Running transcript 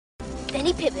Then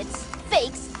he pivots,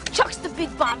 fakes, chucks the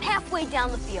big bomb halfway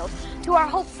down the field to our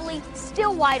hopefully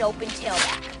still wide open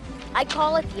tailback. I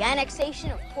call it the annexation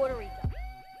of Puerto Rico.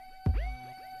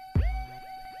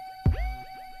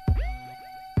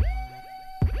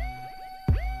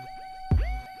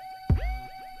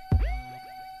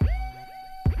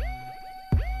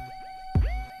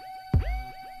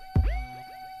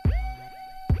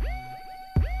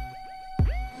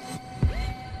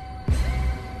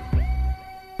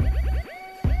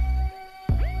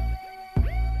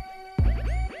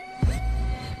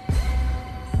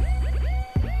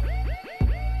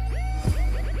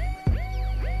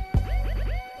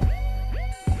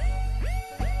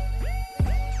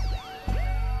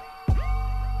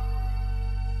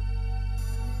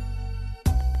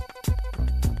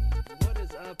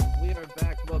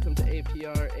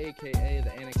 AKA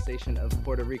the Annexation of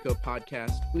Puerto Rico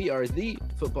podcast. We are the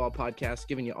football podcast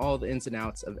giving you all the ins and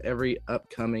outs of every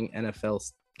upcoming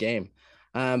NFL game.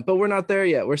 But we're not there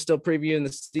yet. We're still previewing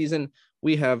the season.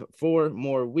 We have 4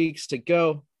 more weeks to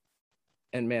go.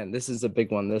 And man, this is a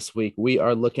big one this week. We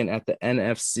are looking at the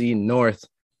NFC North.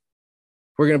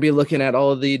 We're going to be looking at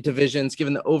all of the divisions,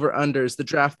 giving the over-unders, the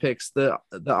draft picks, the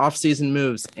off-season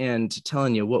moves, and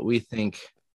telling you what we think.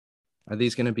 Are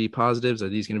these going to be positives? Are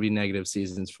these going to be negative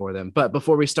seasons for them? But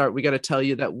before we start, we got to tell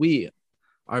you that we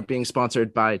are being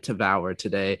sponsored by Tavour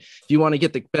today. If you want to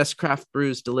get the best craft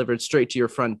brews delivered straight to your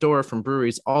front door from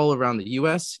breweries all around the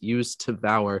U.S., use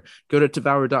Tavour. Go to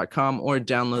Tavour.com or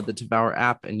download the Tavour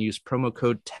app and use promo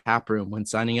code TAPROOM when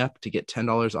signing up to get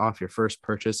 $10 off your first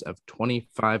purchase of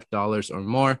 $25 or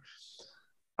more.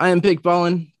 I am Big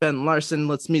Ballin, Ben Larson.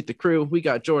 Let's meet the crew. We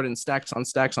got Jordan Stacks on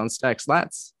Stacks on Stacks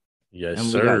Lats. Yes, and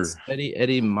sir. We got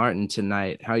Eddie Martin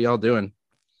tonight. How y'all doing?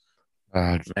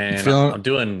 Man, I'm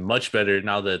doing much better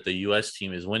now that the U.S.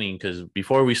 team is winning, because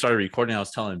before we started recording, I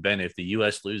was telling Ben, if the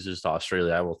U.S. loses to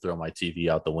Australia, I will throw my TV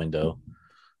out the window.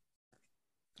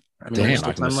 I'm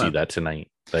not going to see that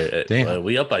tonight.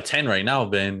 We up by 10 right now,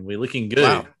 Ben. We're looking good.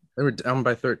 Wow. They were down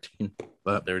by 13.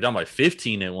 But they were down by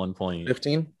 15 at one point.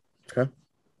 15? Okay.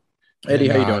 Eddie,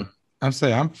 how you doing? I'm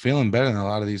saying I'm feeling better than a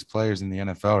lot of these players in the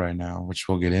NFL right now, which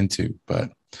we'll get into.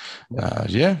 But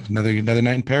another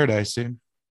night in paradise, dude.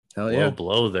 Hell yeah,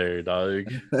 blow there,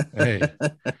 dog. Hey,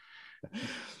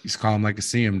 he's calm like I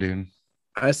see him, dude.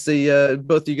 I see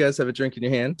both of you guys have a drink in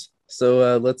your hand,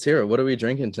 so let's hear it. What are we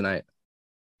drinking tonight?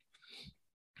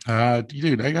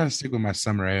 Dude, I gotta stick with my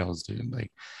summer ales, dude.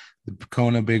 Like the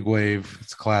Kona Big Wave,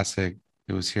 it's classic.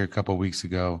 It was here a couple of weeks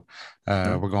ago.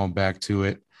 We're going back to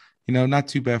it. You know, not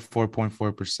too bad,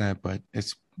 4.4%, but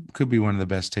could be one of the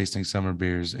best tasting summer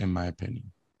beers in my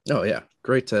opinion. Oh yeah,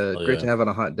 great to have on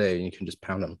a hot day, and you can just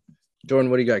pound them. Jordan,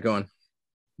 what do you got going?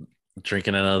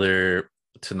 Drinking another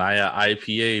Tenaya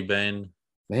IPA, Ben.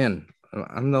 Man,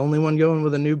 I'm the only one going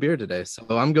with a new beer today, so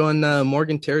I'm going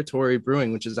Morgan Territory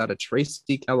Brewing, which is out of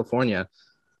Tracy, California,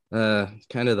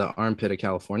 kind of the armpit of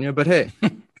California. But hey,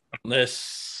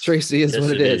 Tracy is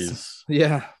what it is.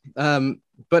 Yeah.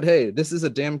 But hey, this is a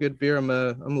damn good beer. I'm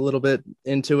a little bit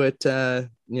into it.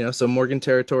 So Morgan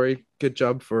Territory, good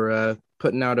job for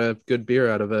putting out a good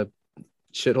beer out of a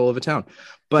shithole of a town.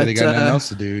 But they got nothing else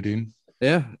to do, dude.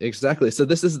 Yeah, exactly. So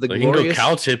this is the glorious. You can go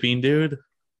cow tipping, dude.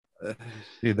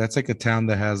 Dude, that's like a town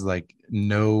that has like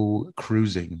no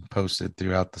cruising posted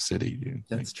throughout the city, dude.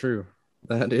 That's true.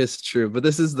 That is true. But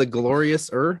this is the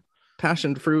Glorious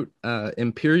Passion Fruit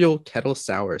Imperial Kettle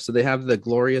Sour. So they have the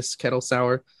Glorious Kettle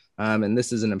Sour. And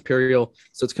this is an Imperial,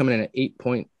 so it's coming in at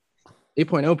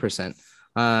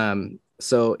 8.0%.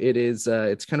 So it is,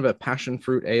 it's kind of a passion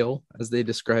fruit ale, as they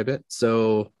describe it.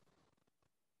 So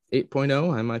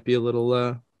 8.0, I might be a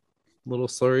little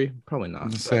slurry, probably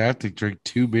not. I have to drink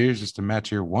 2 beers just to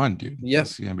match your one, dude.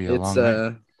 Yes, it's gonna be a long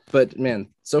night. But man,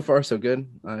 so far so good.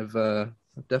 I've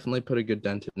definitely put a good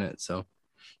dent in it. So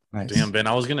nice. Damn, Ben,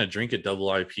 I was gonna drink a double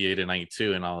IPA tonight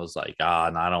too, and I was like, no,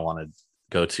 I don't want to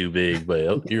go too big,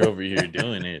 but you're over here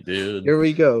doing it, dude. Here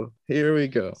we go.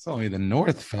 It's only the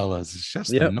North, fellas. It's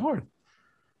just the North.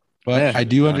 But I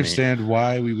do understand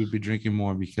why we would be drinking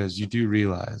more, because you do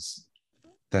realize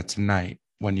that tonight,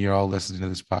 when you're all listening to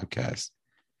this podcast,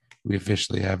 we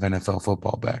officially have NFL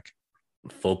football back.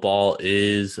 Football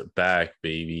is back,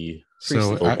 baby.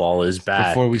 So football is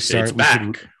back. Before we start,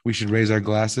 we should raise our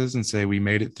glasses and say we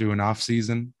made it through an off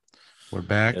season. We're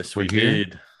back. Yes, we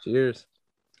did. Cheers.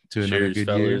 To another good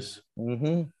year.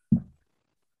 Mm-hmm.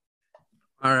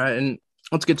 All right, and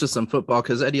let's get to some football,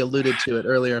 because Eddie alluded to it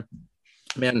earlier.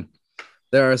 Man,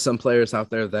 there are some players out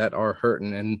there that are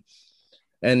hurting,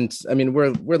 and I mean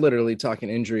we're literally talking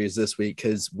injuries this week,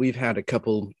 because we've had a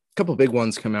couple big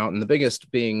ones come out, and the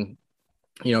biggest being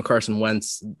Carson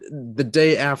Wentz, the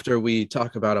day after we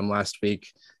talk about him last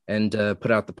week and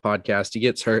put out the podcast, he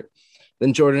gets hurt.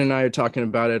 Then Jordan and I are talking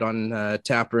about it on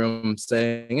Tap Room,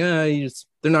 saying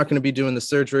they're not going to be doing the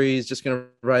surgery. He's just going to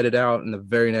ride it out. And the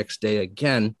very next day,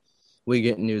 again, we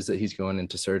get news that he's going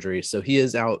into surgery. So he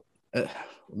is out.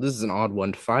 This is an odd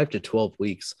one, 5 to 12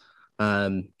 weeks.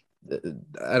 I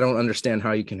don't understand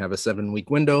how you can have a 7-week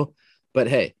window, but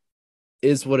hey,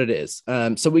 is what it is.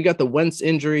 So we got the Wentz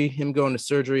injury, him going to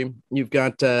surgery. You've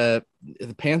got the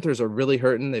Panthers are really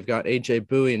hurting. They've got AJ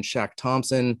Bowie and Shaq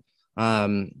Thompson,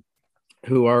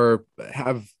 who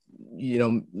have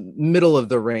middle of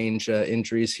the range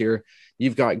injuries here.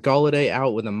 You've got Golladay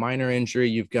out with a minor injury.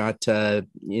 You've got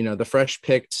the fresh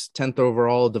picked 10th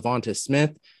overall Devonta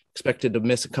Smith expected to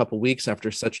miss a couple weeks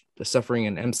after suffering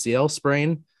an MCL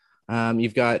sprain.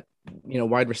 You've got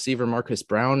wide receiver Marcus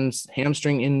Brown's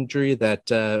hamstring injury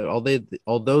that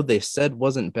although they said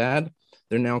wasn't bad,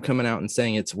 they're now coming out and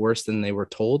saying it's worse than they were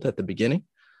told at the beginning.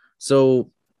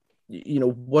 So,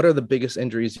 what are the biggest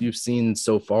injuries you've seen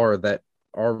so far that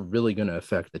are really going to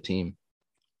affect the team?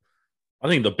 I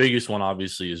think the biggest one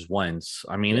obviously is Wentz.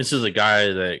 I mean, This is a guy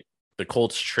that the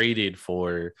Colts traded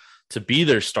for to be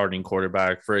their starting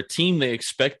quarterback for a team they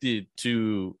expected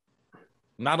to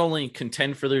not only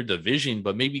contend for their division,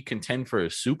 but maybe contend for a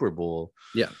Super Bowl.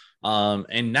 Yeah.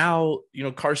 And now,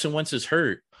 Carson Wentz is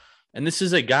hurt. And this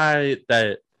is a guy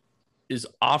that is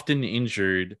often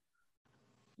injured,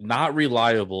 not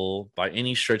reliable by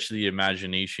any stretch of the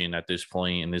imagination at this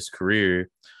point in his career.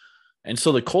 And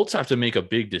so the Colts have to make a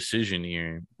big decision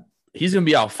here. He's going to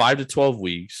be out 5 to 12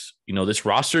 weeks. This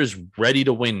roster is ready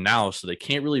to win now, so they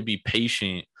can't really be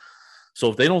patient. So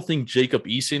if they don't think Jacob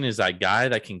Eason is that guy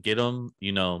that can get them,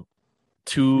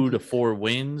 2 to 4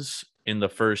 wins in the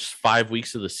first 5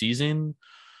 weeks of the season,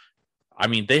 I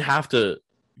mean, they have to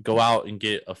go out and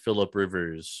get a Phillip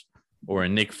Rivers or a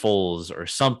Nick Foles or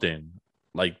something.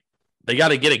 Like, they got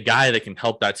to get a guy that can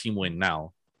help that team win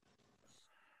now.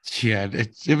 Yeah,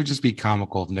 it would just be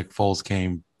comical if Nick Foles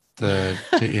came to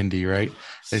Indy, right?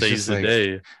 It's just the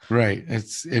day. Right.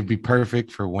 It'd be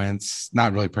perfect for Wentz.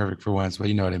 Not really perfect for Wentz, but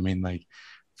you know what I mean? Like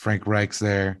Frank Reich's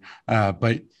there.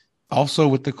 But also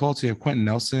with the Colts, you have Quentin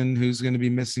Nelson, who's going to be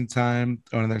missing time,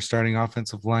 one of their starting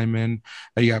offensive linemen.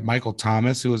 You got Michael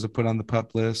Thomas, who was put on the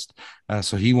PUP list.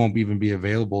 So he won't even be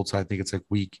available. So I think it's like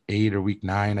week 8 or week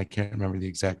 9. I can't remember the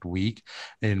exact week.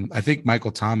 And I think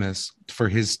Michael Thomas for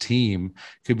his team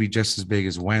could be just as big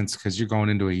as Wentz, because you're going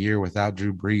into a year without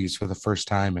Drew Brees for the first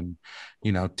time in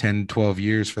 10, 12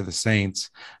 years for the Saints.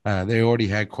 They already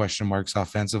had question marks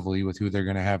offensively with who they're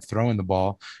going to have throwing the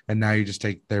ball. And now you just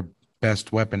take their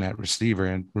best weapon at receiver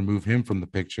and remove him from the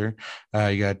picture.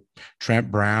 You got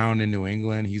Trent Brown in New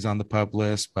England. He's on the PUP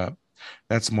list, but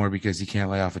that's more because he can't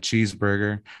lay off a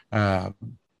cheeseburger.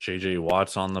 JJ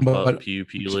Watt's on the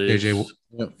PUP list.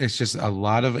 It's just a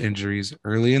lot of injuries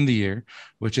early in the year,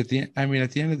 which at the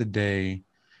end of the day,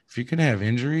 if you're going to have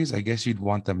injuries, I guess you'd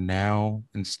want them now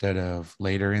instead of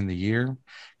later in the year,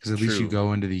 because at least you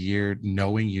go into the year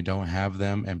knowing you don't have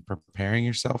them and preparing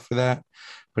yourself for that.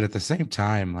 But at the same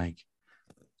time, like,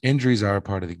 injuries are a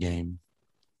part of the game,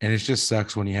 and it just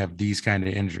sucks when you have these kind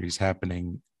of injuries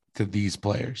happening to these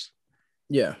players.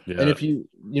 Yeah. And if you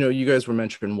guys were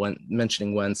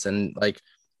mentioning Wentz, and like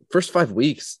first 5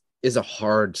 weeks is a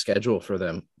hard schedule for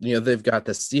them. They've got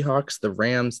the Seahawks, the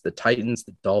Rams, the Titans,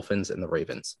 the Dolphins, and the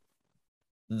Ravens.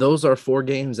 Those are 4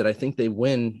 games that I think they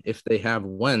win if they have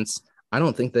Wentz. I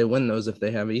don't think they win those if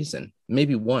they have Eason.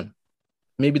 Maybe one,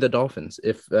 maybe the Dolphins.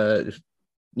 If the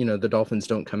Dolphins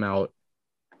don't come out,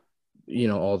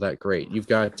 all that great. You've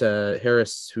got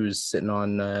Harris, who's sitting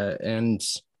on, and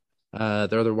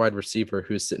their other wide receiver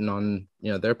who's sitting on,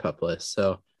 their PUP list.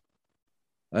 So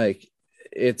like,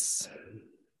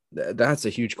 that's a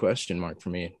huge question mark for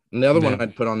me. And the other one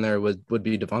I'd put on there would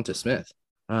be Devonta Smith,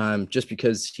 just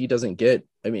because he doesn't get,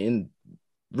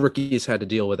 rookies had to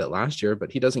deal with it last year,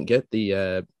 but he doesn't get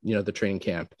the, the training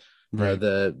camp, right,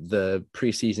 the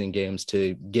preseason games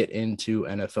to get into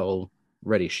NFL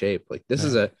ready shape. Like this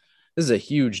is a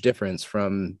huge difference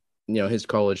from, his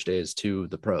college days to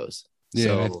the pros. Yeah,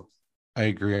 so I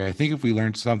agree. I think if we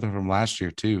learned something from last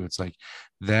year too, it's like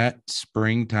that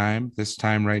springtime, this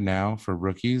time right now for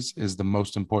rookies is the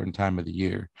most important time of the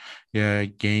year. Yeah,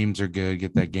 games are good,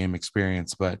 get that game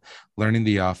experience, but learning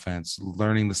the offense,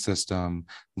 learning the system,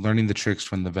 learning the tricks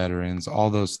from the veterans, all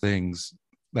those things.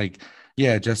 Like,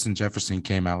 yeah, Justin Jefferson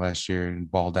came out last year and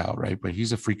balled out, right? But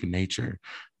he's a freak of nature.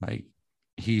 Like,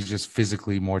 he's just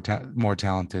physically more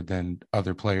talented than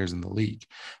other players in the league.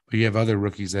 But you have other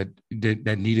rookies that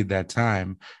needed that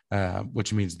time,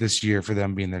 which means this year for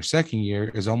them being their second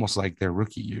year is almost like their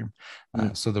rookie year.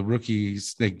 So the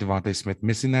rookies like DeVonta Smith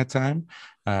missing that time,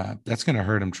 that's going to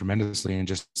hurt him tremendously in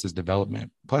just his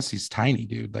development. Plus, he's tiny,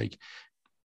 dude. Like,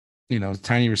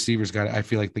 tiny receivers I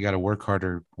feel like they got to work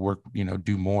harder,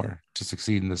 do more to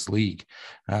succeed in this league.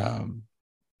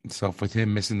 So with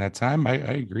him missing that time, I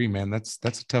agree, man. That's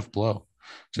a tough blow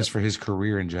just for his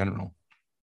career in general.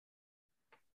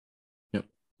 Yep.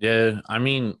 Yeah. I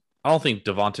mean, I don't think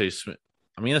DeVonta Smith,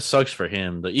 it sucks for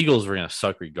him. The Eagles were going to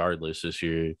suck regardless this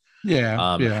year.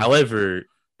 Yeah. However,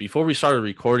 before we started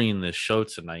recording this show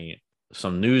tonight,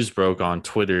 some news broke on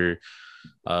Twitter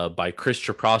by Chris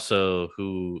Trapasso,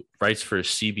 who writes for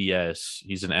CBS.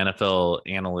 He's an NFL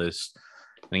analyst.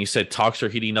 And he said talks are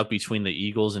heating up between the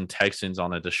Eagles and Texans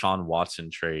on a Deshaun Watson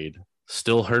trade.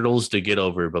 Still hurdles to get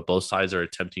over, but both sides are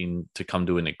attempting to come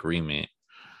to an agreement.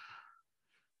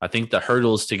 I think the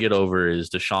hurdles to get over is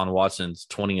Deshaun Watson's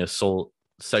 20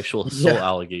 sexual assault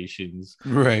allegations.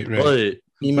 Right.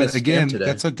 But again,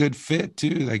 that's a good fit too.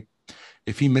 Like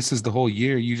if he misses the whole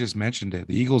year, you just mentioned it.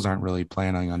 The Eagles aren't really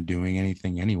planning on doing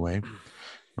anything anyway,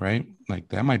 right? Like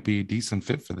that might be a decent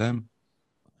fit for them.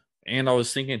 And I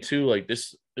was thinking too, like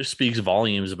this speaks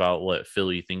volumes about what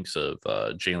Philly thinks of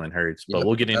Jalen Hurts, but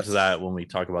we'll get into that when we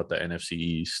talk about the NFC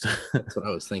East. That's what I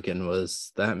was thinking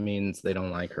was that means they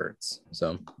don't like Hurts.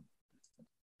 So,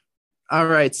 all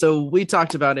right. So we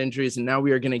talked about injuries and now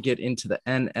we are going to get into the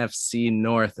NFC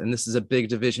North. And this is a big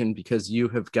division because you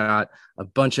have got a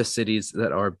bunch of cities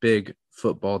that are big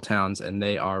football towns and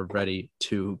they are ready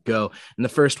to go. And the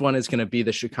first one is going to be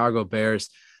the Chicago Bears.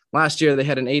 Last year, they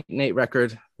had an 8-8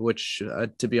 record, which,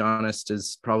 to be honest,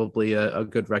 is probably a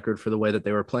good record for the way that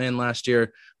they were playing last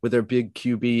year with their big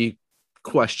QB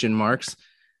question marks.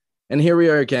 And here we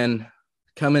are again,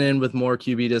 coming in with more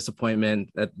QB disappointment.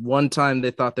 At one time,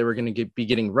 they thought they were going to be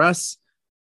getting Russ,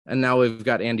 and now we've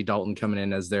got Andy Dalton coming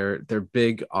in as their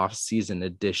big offseason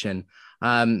addition.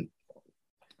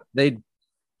 They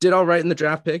did all right in the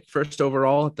draft pick, first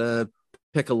overall at the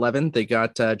pick 11. They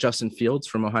got Justin Fields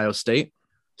from Ohio State.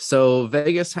 So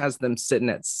Vegas has them sitting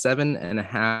at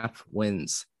 7.5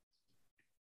 wins.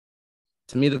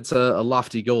 To me, that's a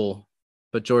lofty goal.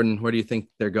 But Jordan, where do you think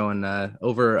they're going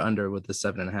over or under with the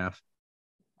 7.5?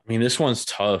 This one's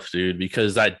tough, dude,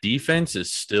 because that defense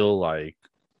is still like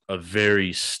a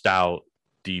very stout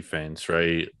defense,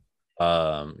 right?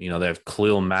 They have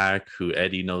Khalil Mack, who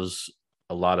Eddie knows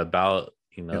a lot about.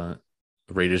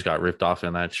 Raiders got ripped off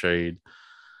in that trade.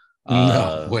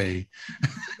 No way.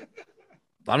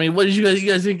 What did you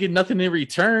guys didn't get nothing in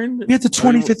return? We had the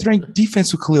 25th ranked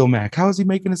defense with Khalil Mack. How is he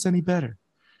making us any better?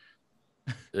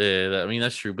 Yeah,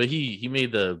 that's true. But he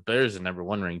made the Bears the number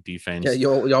 1 ranked defense. Yeah,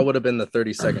 y'all would have been the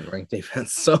 32nd ranked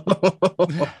defense. So,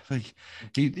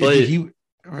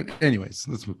 anyways,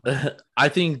 let's move. I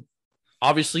think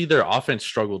obviously their offense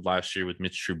struggled last year with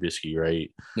Mitch Trubisky,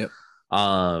 right?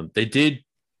 Yep. They did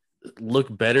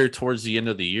look better towards the end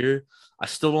of the year. I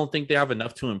still don't think they have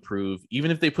enough to improve. Even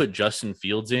if they put Justin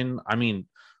Fields in,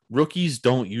 rookies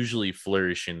don't usually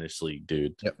flourish in this league,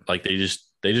 dude. Yep. Like they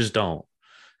just don't.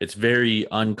 It's very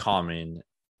uncommon.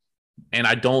 And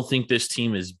I don't think this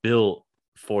team is built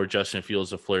for Justin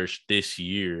Fields to flourish this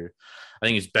year. I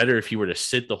think it's better if he were to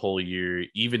sit the whole year,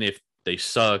 even if they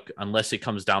suck, unless it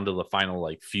comes down to the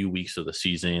final few weeks of the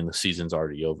season and the season's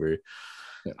already over.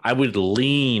 Yep. I would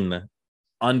lean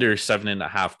under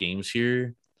 7.5 games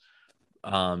here.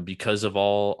 Because of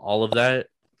all of that.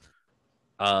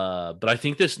 But I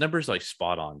think this number is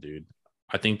spot on, dude.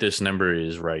 I think this number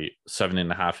is right.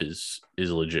 7.5 is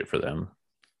legit for them.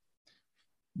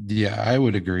 Yeah, I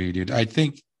would agree, dude. I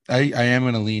think I am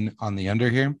going to lean on the under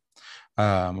here.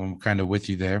 I'm kind of with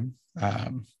you there.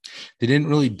 They didn't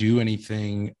really do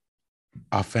anything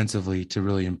offensively to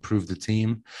really improve the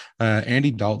team. Andy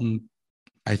Dalton,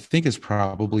 I think, is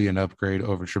probably an upgrade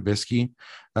over Trubisky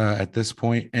at this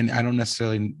point. And I don't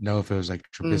necessarily know if it was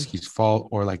Trubisky's fault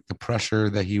or the pressure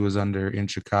that he was under in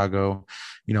Chicago.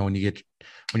 When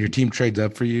your team trades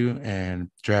up for you and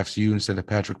drafts you instead of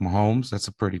Patrick Mahomes, that's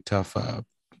a pretty tough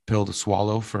pill to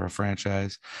swallow for a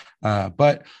franchise.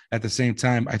 But at the same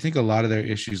time, I think a lot of their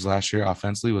issues last year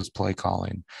offensively was play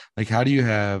calling. How do you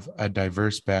have a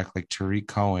diverse back like Tariq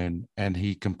Cohen and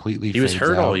he was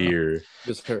hurt all year?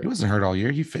 He wasn't hurt all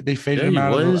year. They faded him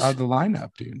out of the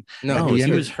lineup, dude. No, he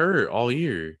was hurt all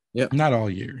year. Yeah, not all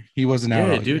year. He wasn't out.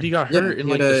 Yeah, all dude, year. He got hurt in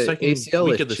the second ACL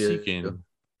week of the season.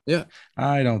 Yeah,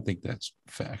 I don't think that's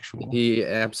factual. He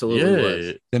absolutely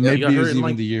was. Then maybe it was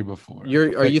even the year before.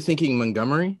 Are you thinking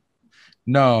Montgomery?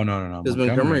 No. Because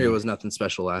Montgomery was nothing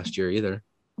special last year either.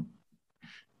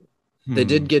 They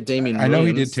did get Damien Williams. I know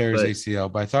he did tear his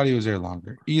ACL, but I thought he was there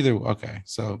longer. Okay,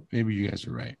 so maybe you guys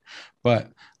are right.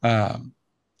 But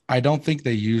I don't think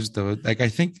they used I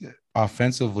think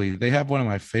offensively, they have one of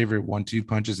my favorite 1-2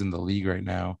 punches in the league right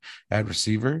now at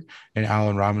receiver, and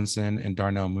Allen Robinson and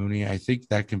Darnell Mooney. I think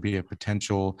that can be a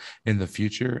potential in the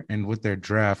future. And with their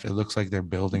draft, it looks like they're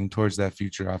building towards that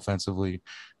future offensively.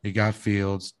 They got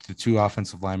Fields, the 2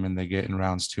 offensive linemen they get in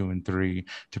rounds 2 and 3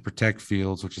 to protect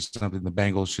Fields, which is something the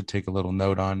Bengals should take a little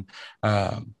note on.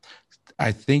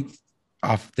 I think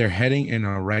they're heading in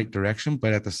a right direction,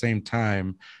 but at the same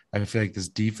time, I feel like this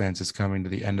defense is coming to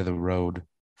the end of the road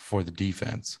for the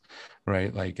defense,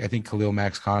 right? Like, I think Khalil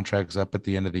Mack's contract's up at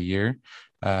the end of the year,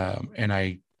 and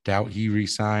I doubt he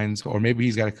resigns, or maybe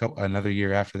he's got another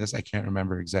year after this. I can't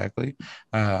remember exactly,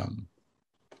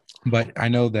 but I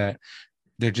know that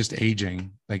they're just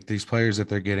aging. Like, these players that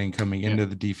they're getting coming into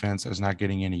the defense is not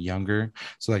getting any younger.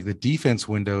 So like the defense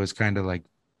window is kind of like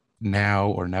now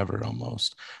or never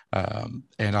almost. And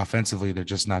offensively, they're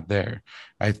just not there.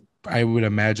 I would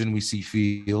imagine we see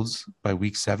Fields by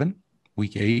week 7,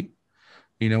 week 8,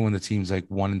 when the team's like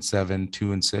 1-7,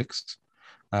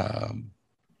 2-6.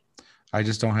 I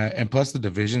just don't have, and plus the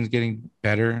division's getting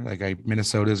better. Like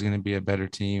Minnesota is going to be a better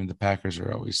team. The Packers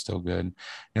are always still good.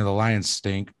 The Lions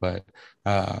stink, but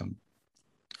I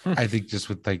think just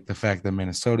with like the fact that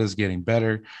Minnesota is getting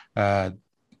better,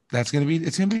 it's going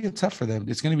to be tough for them.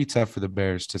 It's going to be tough for the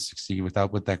Bears to succeed with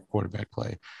that quarterback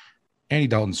play. Andy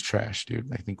Dalton's trash, dude.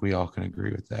 I think we all can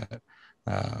agree with that.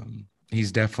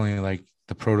 He's definitely like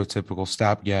the prototypical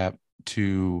stopgap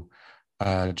to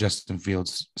Justin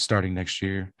Fields starting next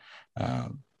year. I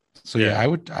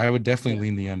would definitely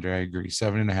lean the under. I agree.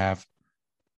 7.5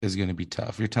 is going to be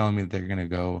tough. You're telling me that they're going to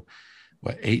go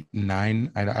 8 and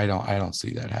 9? I don't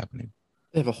see that happening.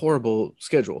 They have a horrible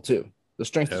schedule too. The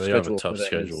strength of schedule, have a tough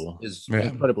schedule. is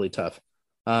incredibly tough.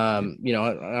 I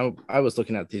was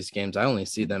looking at these games. I only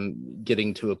see them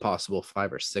getting to a possible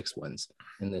 5 or 6 wins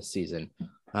in this season.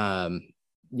 So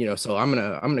I'm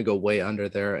gonna go way under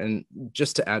there. And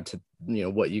just to add to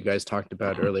what you guys talked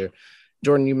about earlier,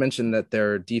 Jordan, you mentioned that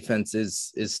their defense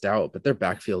is stout, but their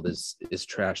backfield is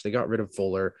trash. They got rid of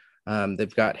Fuller.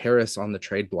 They've got Harris on the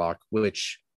trade block,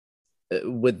 which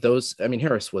with those, I mean,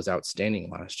 Harris was outstanding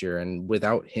last year, and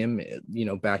without him,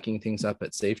 backing things up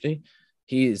at safety,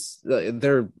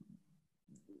 that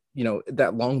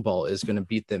long ball is going to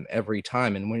beat them every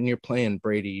time. And when you're playing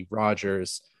Brady,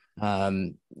 Rodgers,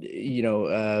 Burrow,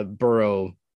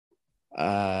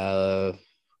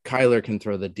 Kyler can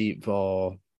throw the deep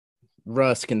ball,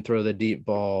 Russ can throw the deep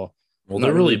ball. Well,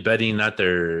 they're really betting that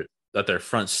their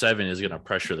front 7 is going to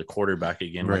pressure the quarterback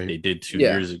again, right, like they did 2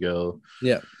 years ago.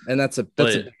 Yeah, and that's a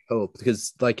big hope,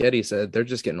 because like Eddie said, they're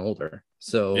just getting older.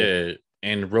 So yeah,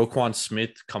 and Roquan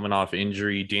Smith coming off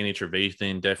injury, Danny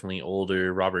Trevathan definitely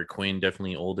older, Robert Quinn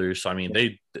definitely older. So I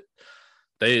mean,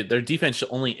 their defense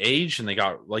only aged, and they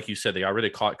got, like you said, they got rid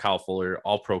of Kyle Fuller,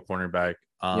 all-pro cornerback.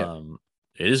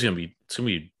 It's gonna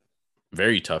be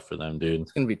very tough for them, dude.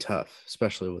 It's gonna be tough,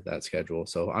 especially with that schedule.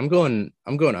 So I'm going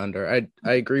under.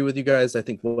 I agree with you guys. I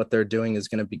think what they're doing is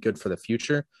gonna be good for the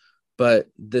future, but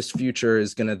this future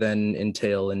is gonna then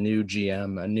entail a new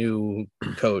GM, a new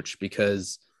coach,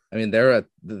 because I mean they're at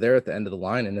the end of the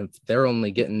line, and if they're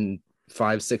only getting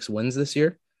 5-6 wins this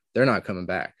year, they're not coming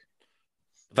back.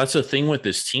 That's the thing with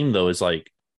this team, though, is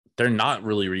like they're not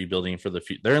really rebuilding for the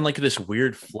future. They're in like this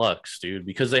weird flux, dude,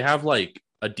 because they have like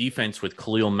a defense with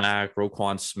Khalil Mack,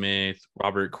 Roquan Smith,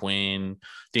 Robert Quinn,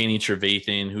 Danny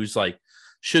Trevathan, who's like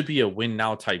should be a win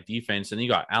now type defense. And you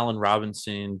got Allen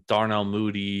Robinson, Darnell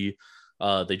Mooney.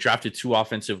 They drafted 2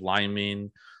 offensive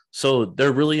linemen. So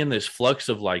they're really in this flux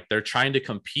of like they're trying to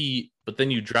compete, but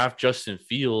then you draft Justin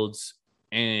Fields.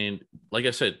 And like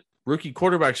I said, rookie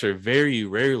quarterbacks are very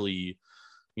rarely,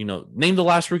 name the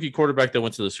last rookie quarterback that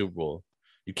went to the Super Bowl.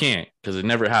 You can't, because it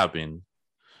never happened.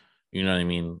 You know what I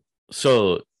mean?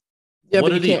 So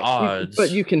what are the odds?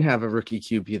 But you can have a rookie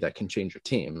QB that can change your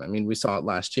team. I mean, we saw it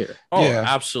last year. Oh, yeah,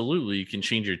 absolutely. You can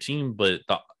change your team, but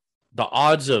the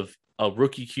odds of a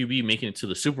rookie QB making it to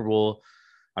the Super Bowl,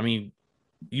 I mean,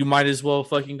 you might as well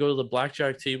fucking go to the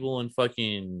blackjack table and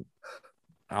fucking,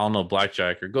 I don't know,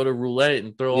 blackjack, or go to roulette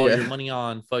and throw all your money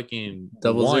on fucking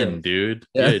double 1, zero. dude.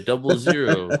 Yeah,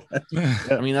 0.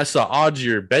 I mean, that's the odds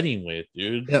you're betting with,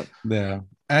 dude. Yep. Yeah.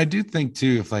 And I do think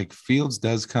too, if like Fields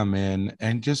does come in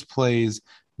and just plays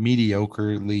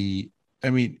mediocrely,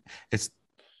 I mean, it's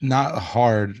not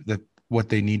hard that what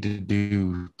they need to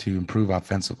do to improve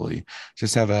offensively.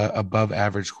 Just have a above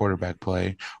average quarterback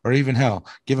play, or even hell,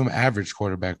 give them average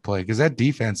quarterback play, because that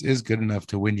defense is good enough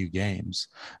to win you games.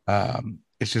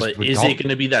 It's just, but is it going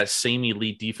to be that same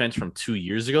elite defense from 2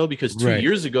 years ago? Because 2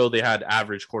 years ago they had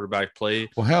average quarterback play.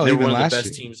 Well, hell, they were even one of last the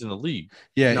best year, teams in the league.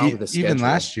 Yeah, even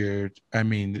last year, I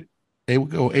mean, they would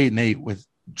go 8-8 with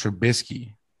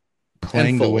Trubisky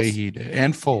playing the way he did,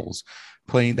 and Foles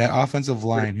playing that offensive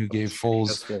line, who gave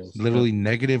Foles literally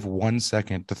negative 1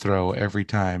 second to throw every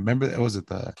time. Remember, was it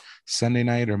the Sunday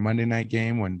night or Monday night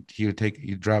game when he'd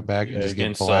drop back and just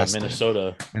get blasted?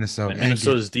 Minnesota.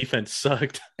 Minnesota's defense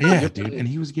sucked. Yeah, dude, and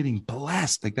he was getting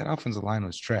blasted. Like, that offensive line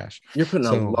was trash. You're putting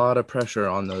a lot of pressure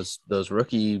on those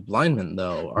rookie linemen,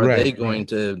 though. Are they going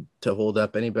to hold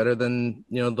up any better than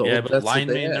the old but line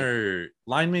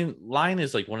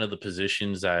is like one of the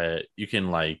positions that you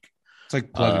can like. It's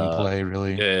like plug and play,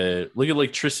 really. Yeah, look at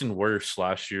like Tristan Wirfs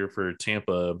last year for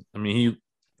Tampa. I mean, he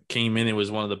came in and was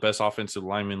one of the best offensive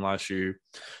linemen last year.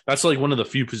 That's like one of the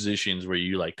few positions where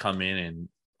you like come in and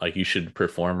like you should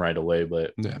perform right away.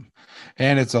 But yeah,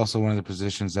 and it's also one of the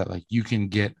positions that like you can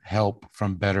get help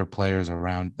from better players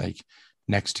around, like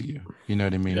next to you. You know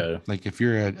what I mean? Yeah. Like if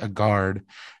you're a guard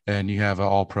and you have an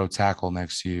all-pro tackle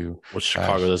next to you, which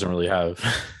Chicago doesn't really have.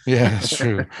 Yeah, that's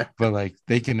true. But like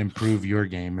they can improve your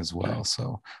game as well.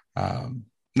 So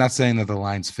not saying that the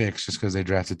line's fixed just because they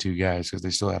drafted 2 guys, because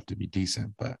they still have to be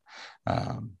decent. But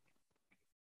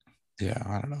yeah,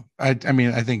 I don't know. I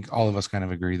mean, I think all of us kind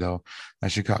of agree though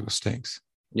that Chicago stinks.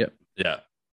 Yep. Yeah.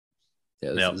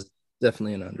 This is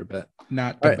definitely an under bet.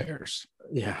 Not the Bears.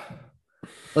 Yeah.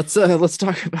 Let's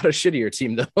talk about a shittier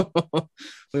team though.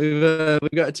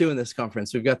 We've got 2 in this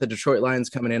conference. We've got the Detroit Lions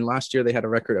coming in. Last year they had a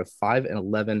record of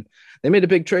 5-11. They made a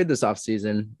big trade this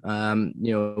offseason.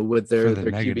 With their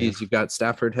QBs. You've got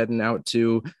Stafford heading out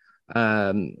to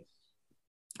Los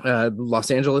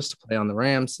Angeles to play on the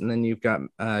Rams, and then you've got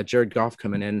Jared Goff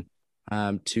coming in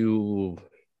to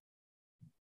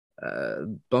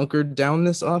bunker down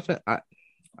this offense. I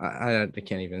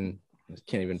can't even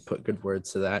put good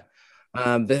words to that.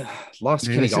 They lost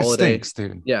Kenny Golladay. Stinks,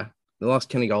 dude. Yeah, they lost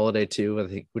Kenny Golladay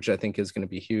too, which I think is going to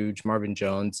be huge. Marvin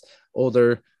Jones,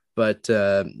 older, but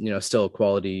still a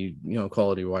quality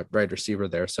wide receiver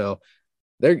there. So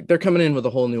they're coming in with a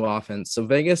whole new offense. So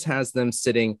Vegas has them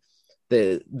sitting.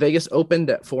 Vegas opened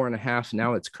at 4.5.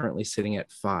 Now it's currently sitting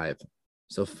at 5.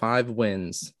 So 5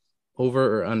 wins.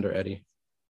 Over or under, Eddie?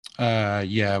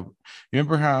 Yeah.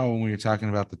 Remember how when we were talking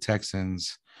about the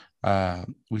Texans,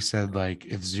 we said like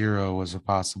if 0 was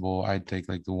possible, I'd take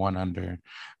like the 1 under.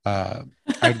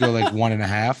 I'd go like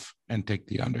 1.5 and take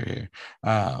the under here.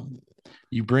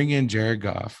 You bring in Jared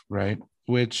Goff, right?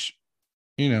 Which,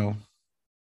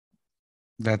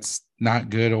 that's not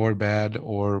good or bad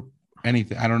or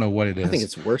anything. I don't know what it is. I think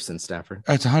it's worse than Stafford.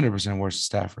 It's 100% worse than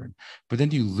Stafford. But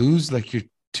then you lose like your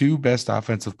 2 best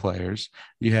offensive players.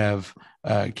 You have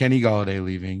Kenny Golladay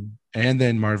leaving, and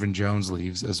then Marvin Jones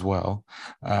leaves as well.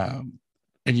 And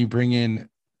you bring in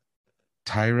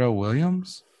Tyrell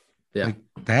Williams. Yeah. Like,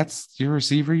 that's your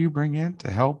receiver you bring in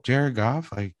to help Jared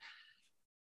Goff. Like,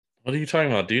 what are you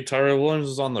talking about, dude? Tyrell Williams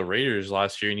was on the Raiders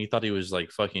last year, and you thought he was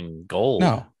like fucking gold.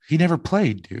 No, he never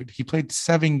played, dude. He played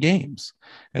 7 games,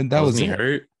 and that was it.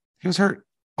 Hurt? He was hurt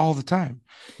all the time.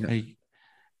 Yeah. Like,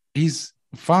 he's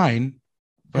fine,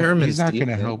 but he's not going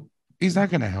to help. He's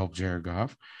not going to help Jared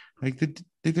Goff. Like,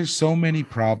 there's so many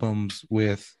problems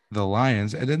with the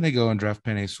Lions, and then they go and draft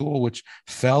Penei Sewell, which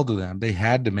fell to them. They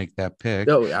had to make that pick.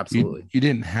 Oh, absolutely. You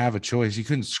didn't have a choice. You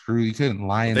couldn't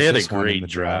Lions. They had a great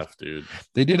draft, dude.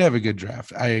 They did have a good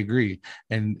draft. I agree.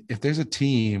 And if there's a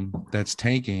team that's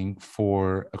tanking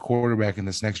for a quarterback in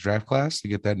this next draft class to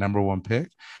get that number 1 pick,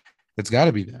 it's got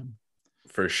to be them.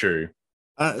 For sure.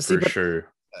 Sure.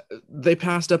 They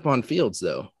passed up on Fields,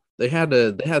 though. They had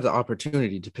the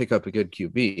opportunity to pick up a good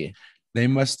QB. They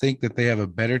must think that they have a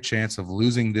better chance of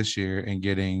losing this year and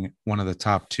getting one of the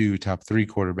top 2, top 3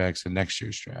 quarterbacks in next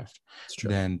year's draft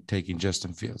than taking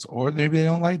Justin Fields. Or maybe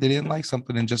they didn't like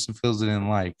something in Justin Fields they didn't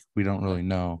like. We don't really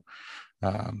know.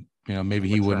 Maybe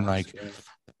he wouldn't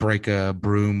break a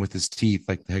broom with his teeth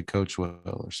like the head coach will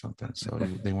or something. So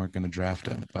they weren't going to draft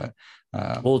him. But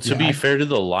to be fair to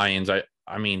the Lions,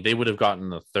 I mean, they would have gotten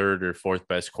the 3rd or 4th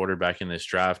best quarterback in this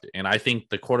draft. And I think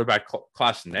the quarterback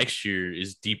class next year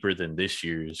is deeper than this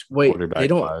year's quarterback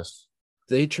class.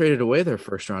 They traded away their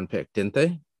 1st round pick, didn't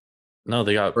they? No,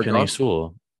 they got Penei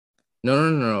Sewell.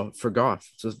 No. For Goff.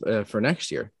 So, for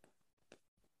next year.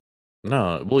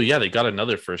 No. Well, yeah, they got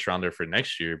another 1st rounder for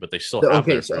next year, but they still have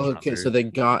their first rounder. So they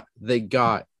got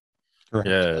Correct.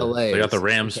 Yeah, LA. they got the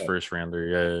Rams first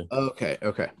rounder. Yeah. Okay.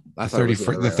 I thought the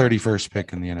 31st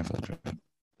pick in the NFL draft.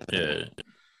 Yeah.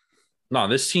 No,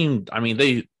 this team. I mean,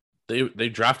 they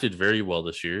drafted very well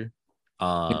this year,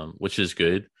 which is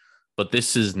good. But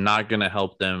this is not going to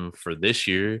help them for this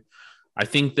year. I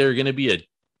think they're going to be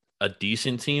a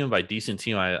decent team. By decent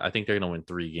team, I think they're going to win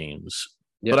 3 games.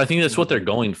 Yep. But I think that's what they're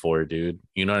going for, dude.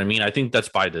 You know what I mean? I think that's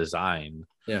by design.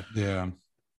 Yeah. Yeah.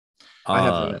 I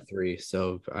have them at 3,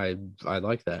 so I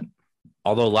like that.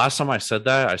 Although last time I said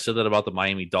that about the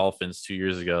Miami Dolphins 2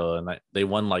 years ago, and they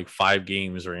won like 5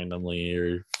 games randomly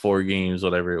or 4 games,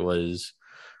 whatever it was,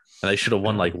 and they should have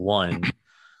won like 1.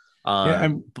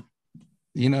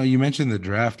 You mentioned the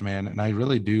draft, man, and I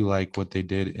really do like what they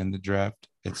did in the draft.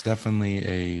 It's definitely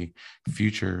a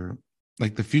future.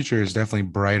 Like the future is definitely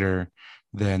brighter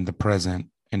than the present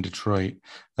in Detroit.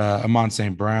 Amon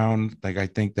St. Brown, like I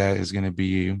think that is going to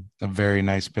be a very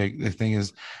nice pick. The thing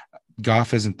is,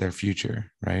 Goff isn't their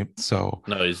future, right? So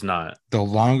no, he's not. The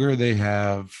longer they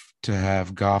have to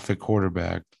have Goff at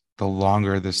quarterback, the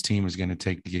longer this team is going to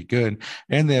take to get good.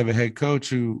 And they have a head coach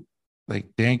who, like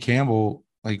Dan Campbell,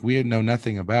 like we know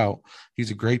nothing about.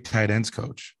 He's a great tight ends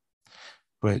coach,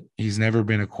 but he's never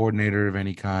been a coordinator of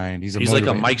any kind. He's like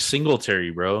a Mike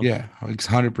Singletary, bro. Yeah,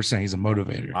 100%. He's a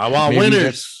motivator. I want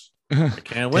winners. I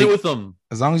can't win with them.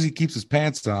 As long as he keeps his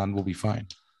pants on, we'll be fine.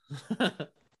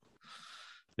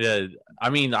 Yeah,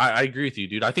 I mean, I agree with you,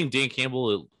 dude. I think Dan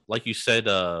Campbell, like you said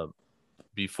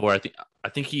before, I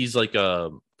think he's like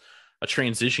a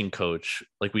transition coach,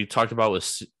 like we talked about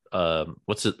with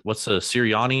what's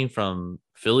Sirianni from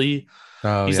Philly.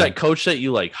 He's that coach that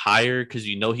you like hire because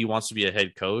you know he wants to be a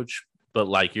head coach, but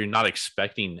like you're not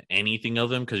expecting anything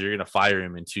of him because you're gonna fire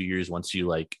him in 2 years once you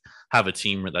like have a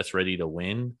team that's ready to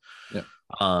win.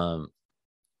 Yeah.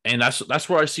 And that's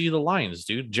where I see the Lions,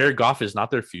 dude. Jared Goff is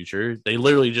not their future. They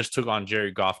literally just took on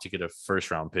Jared Goff to get a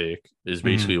first-round pick, is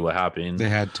basically what happened. They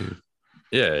had to.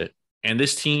 Yeah. And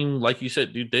this team, like you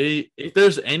said, dude, if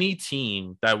there's any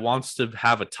team that wants to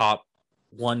have a top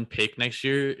 1 pick next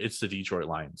year, it's the Detroit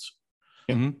Lions.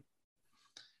 Mm-hmm.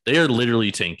 They are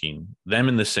literally tanking. Them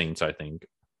and the Saints, I think.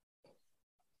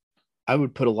 I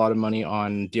would put a lot of money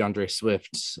on DeAndre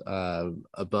Swift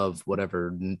above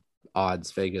whatever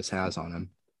odds Vegas has on him.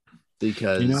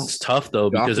 Because it's tough though,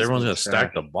 because everyone's going to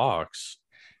stack the box.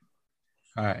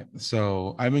 All right.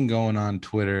 So I've been going on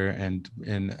Twitter and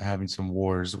having some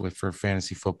wars for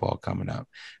fantasy football coming up.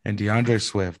 And DeAndre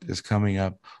Swift is coming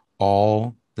up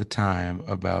all the time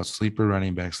about sleeper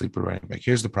running back.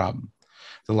 Here's the problem.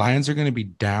 The Lions are going to be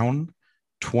down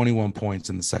 21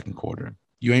 points in the second quarter.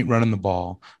 You ain't running the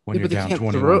ball when you're down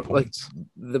 21 points.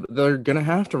 They're going to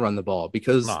have to run the ball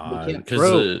because they can't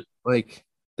throw.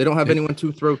 They don't have anyone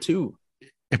to throw to.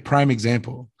 A prime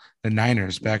example, the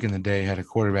Niners back in the day had a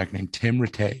quarterback named Tim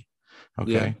Rattay.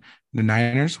 Okay. Yeah. The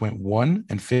Niners went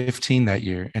 1-15 that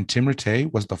year, and Tim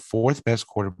Rattay was the 4th best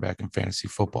quarterback in fantasy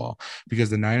football because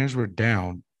the Niners were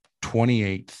down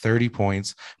 28, 30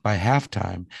 points by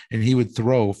halftime, and he would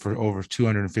throw for over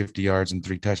 250 yards and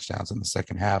 3 touchdowns in the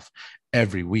second half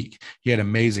every week. He had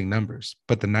amazing numbers,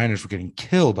 but the Niners were getting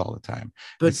killed all the time.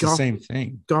 But it's the same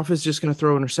thing. Goff is just going to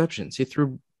throw interceptions. He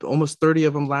threw almost 30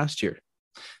 of them last year.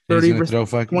 30,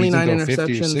 29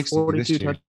 interceptions, 42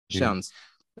 touchdowns.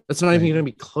 That's not even going to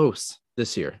be close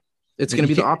this year. It's going to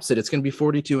be the opposite. It's going to be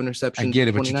 42 interceptions. I get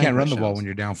it, but you can't run the ball when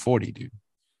you're down 40, dude.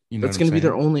 That's going to be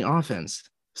their only offense.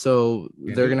 So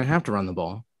they're going to have to run the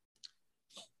ball.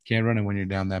 Can't run it when you're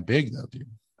down that big, though, dude.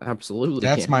 Absolutely.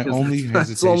 That's my only hesitation.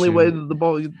 That's the only way that the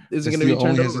ball isn't going to be turned over. The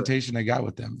only hesitation I got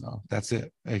with them, though. That's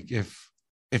it. Like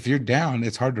if you're down,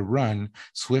 it's hard to run.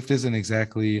 Swift isn't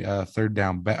exactly a third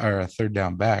down back. I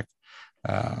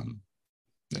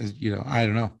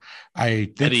don't know. I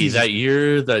think Eddie, that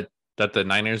year that the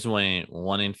Niners went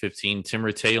 1-15, Tim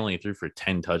Rattay only threw for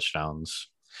 10 touchdowns.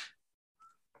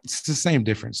 It's the same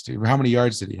difference, dude. How many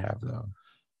yards did he have, though?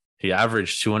 He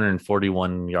averaged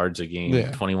 241 yards a game,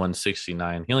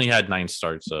 2169. He only had 9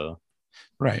 starts, though.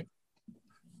 Right.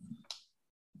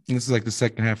 And this is like the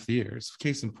second half of the year. It's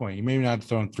case in point. He may not have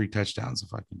thrown 3 touchdowns a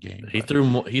fucking game. He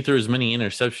threw as many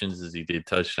interceptions as he did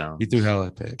touchdowns. He threw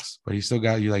hella picks, but he still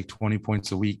got you like 20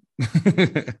 points a week.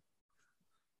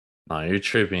 No, you're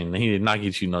tripping. He did not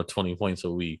get you 20 points a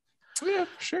week. Yeah,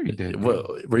 sure he did.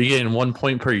 What, were you getting 1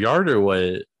 point per yard or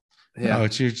what? Yeah, no,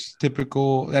 it's your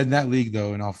typical. In that league,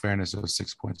 though, in all fairness, it was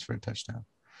 6 points for a touchdown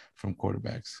from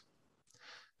quarterbacks.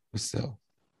 But still,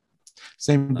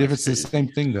 same difference. The same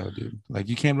thing, though, dude. Like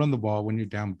you can't run the ball when you're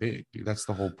down big, dude. That's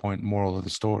the whole point, moral of the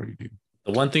story, dude.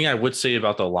 The one thing I would say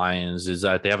about the Lions is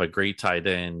that they have a great tight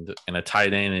end, and a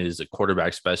tight end is a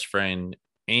quarterback's best friend.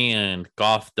 and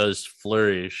Goff does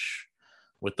flourish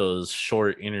with those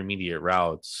short intermediate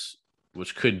routes,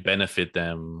 which could benefit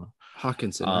them.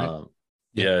 Hawkinson, right?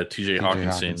 Yeah, TJ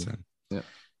Hawkinson. Yeah.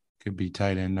 Could be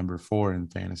tight end number 4 in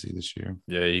fantasy this year.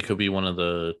 Yeah, he could be one of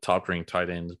the top ranked tight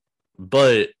ends.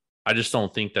 But I just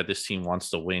don't think that this team wants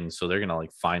to win. So they're going to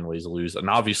like find ways to lose. And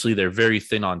obviously they're very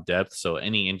thin on depth. So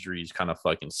any injuries kind of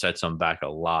fucking sets them back a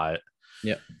lot.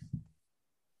 Yeah.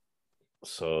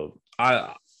 So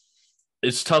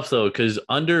it's tough though, because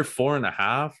under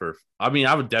 4.5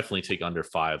 I would definitely take under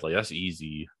 5. Like that's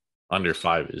easy. Under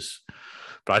 5 is,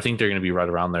 but I think they're going to be right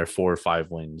around there, 4 or 5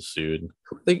 wins, dude.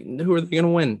 Who are they going to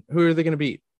win? Who are they going to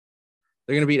beat?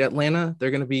 They're going to beat Atlanta.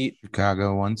 They're going to beat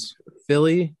Chicago once,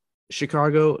 Philly,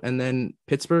 Chicago, and then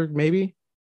Pittsburgh, maybe.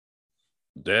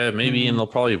 Yeah, maybe, and they'll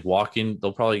probably walk in.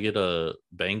 They'll probably get a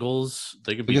Bengals.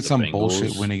 They could get some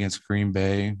bullshit win against Green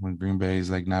Bay when Green Bay is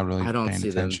like not really. I don't see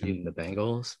attention. them beating the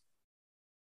Bengals.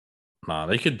 Nah,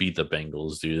 they could beat the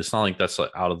Bengals, dude. It's not like that's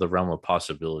like out of the realm of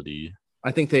possibility. I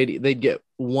think they'd get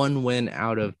one win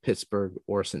out of Pittsburgh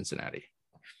or Cincinnati.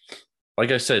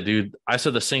 Like I said, dude, I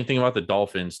said the same thing about the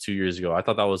Dolphins 2 years ago. I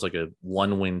thought that was like a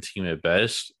 1-win team at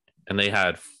best, and they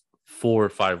had 4 or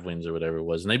 5 wins or whatever it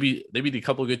was. And they beat a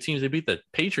couple of good teams. They beat the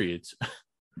Patriots.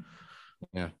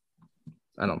 Yeah,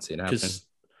 I don't see it happening.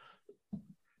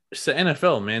 It's the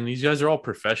NFL, man. These guys are all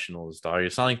professionals, dog.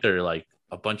 It's not like they're like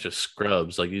a bunch of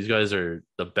scrubs. Like these guys are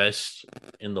the best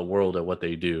in the world at what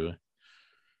they do.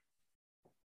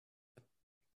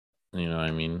 You know what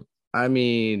I mean? I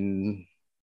mean,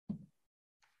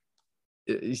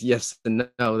 yes and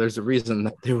no. There's a reason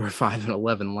that they were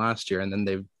 5-11 last year, and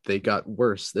then they got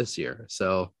worse this year.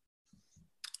 So,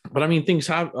 but I mean, things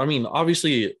have. I mean,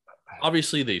 obviously they're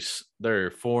 4-11,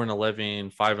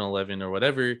 5-11, or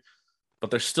whatever,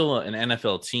 but they're still an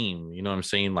NFL team. You know what I'm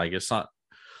saying? Like it's not.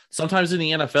 Sometimes in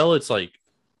the NFL, it's like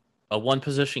a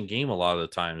 1-possession game. A lot of the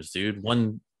times, dude.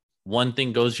 One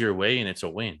thing goes your way, and it's a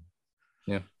win.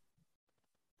 Yeah.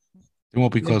 It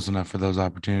won't be close enough for those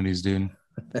opportunities, dude.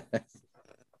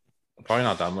 Probably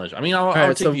not that much. I mean, I'll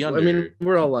take the under. I mean,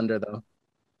 we're all under though.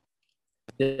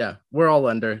 Yeah, we're all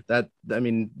under that. I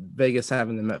mean, Vegas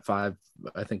having them at 5.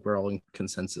 I think we're all in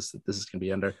consensus that this is going to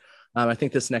be under. I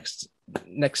think this next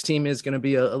team is going to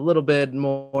be a little bit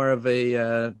more of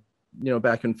a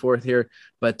back and forth here.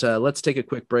 But let's take a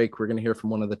quick break. We're going to hear from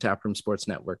one of the Taproom Sports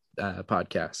Network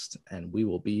podcasts, and we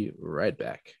will be right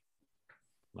back.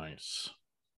 Nice.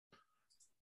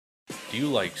 Do you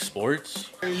like sports?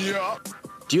 Yeah.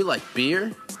 Do you like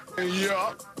beer?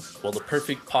 Yeah. Well, the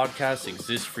perfect podcast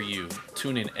exists for you.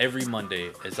 Tune in every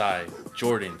Monday as I,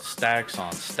 Jordan, stacks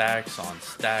on stacks on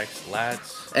stacks,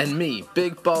 lats. And me,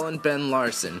 Big Ball and Ben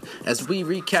Larson, as we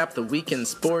recap the weekend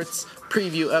sports,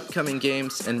 preview upcoming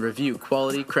games, and review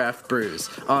quality craft brews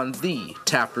on the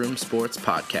Taproom Sports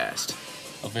Podcast.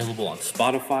 Available on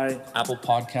Spotify, Apple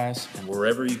Podcasts, and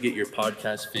wherever you get your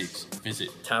podcast fix. Visit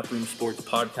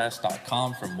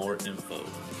taproomsportspodcast.com for more info.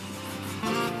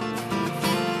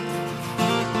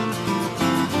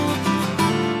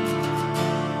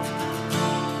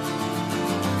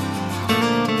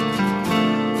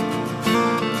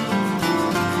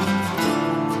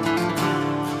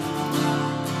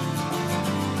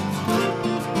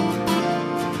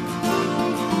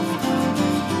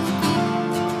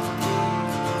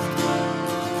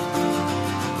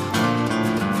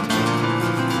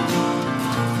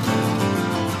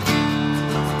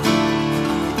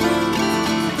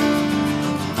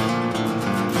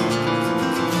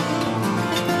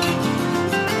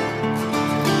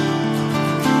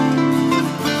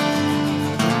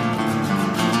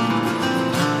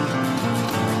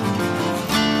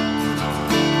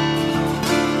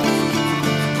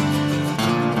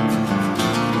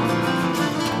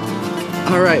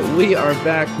 All right, we are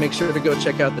back. Make sure to go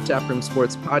check out the Taproom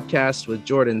Sports Podcast with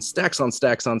Jordan, Stacks on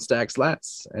Stacks on Stacks,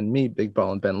 Lats, and me, Big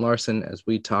Ball and Ben Larson, as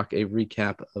we talk a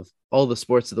recap of all the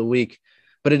sports of the week.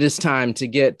 But it is time to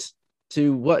get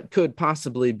to what could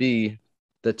possibly be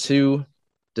the 2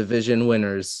 division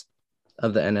winners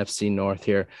of the NFC North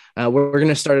here. We're going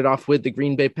to start it off with the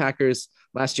Green Bay Packers.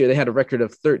 Last year, they had a record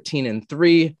of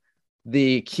 13-3.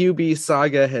 The QB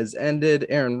saga has ended.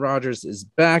 Aaron Rodgers is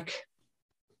back.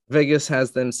 Vegas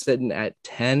has them sitting at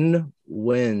 10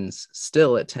 wins,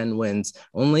 still at 10 wins,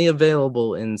 only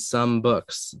available in some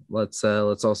books. Let's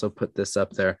also put this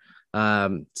up there.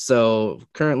 So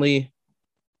currently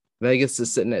Vegas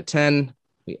is sitting at 10.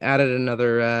 We added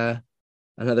another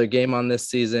game on this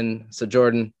season. So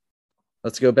Jordan,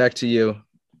 let's go back to you.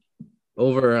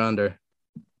 Over or under?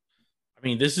 I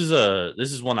mean, this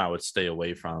is one I would stay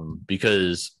away from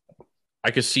because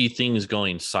I could see things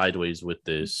going sideways with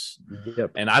this.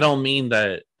 Yep. And I don't mean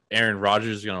that Aaron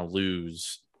Rodgers is going to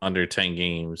lose under 10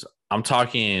 games. I'm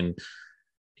talking,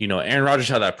 Aaron Rodgers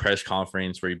had that press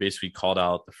conference where he basically called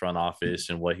out the front office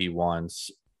and what he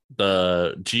wants.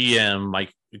 The GM,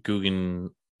 Mike Guggen,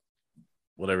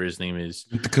 whatever his name is,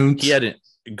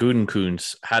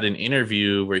 Gutekunst had an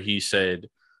interview where he said,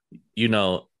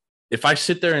 if I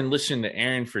sit there and listen to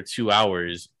Aaron for 2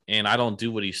 hours and I don't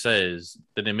do what he says,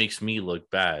 then it makes me look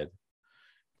bad.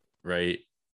 Right.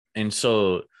 And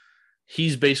so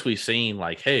he's basically saying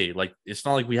like, hey, like, it's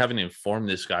not like we haven't informed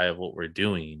this guy of what we're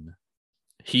doing.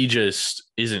 He just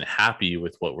isn't happy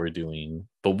with what we're doing.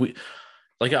 But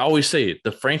like I always say,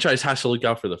 the franchise has to look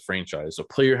out for the franchise. The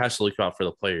player has to look out for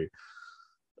the player.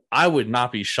 I would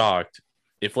not be shocked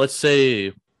if, let's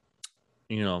say,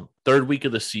 third week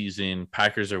of the season,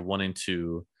 Packers are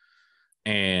 1-2,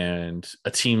 and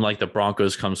a team like the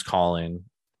Broncos comes calling,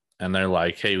 and they're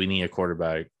like, hey, we need a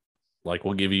quarterback. Like,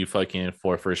 we'll give you fucking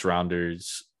 4 first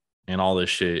rounders and all this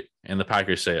shit. And the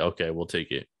Packers say, okay, we'll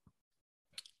take it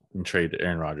and trade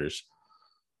Aaron Rodgers.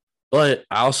 But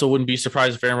I also wouldn't be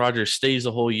surprised if Aaron Rodgers stays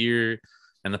the whole year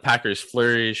and the Packers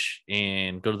flourish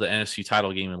and go to the NFC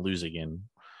title game and lose again.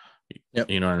 Yep.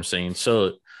 You know what I'm saying?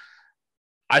 So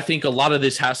I think a lot of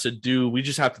this has to do, we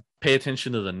just have to pay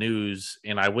attention to the news.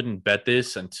 And I wouldn't bet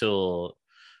this I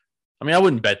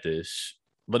wouldn't bet this,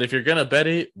 but if you're going to bet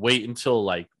it, wait until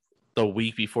like the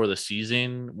week before the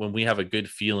season when we have a good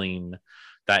feeling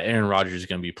that Aaron Rodgers is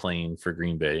going to be playing for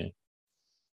Green Bay.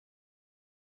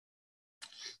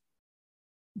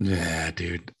 Yeah,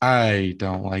 dude. I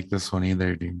don't like this one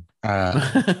either, dude.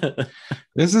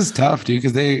 This is tough, dude,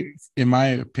 because they, in my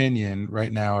opinion,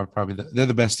 right now are probably they're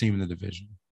the best team in the division,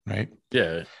 right?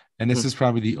 Yeah. And this is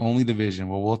probably the only division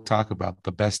where we'll talk about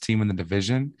the best team in the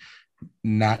division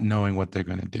not knowing what they're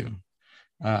going to do.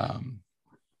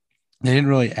 They didn't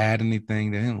really add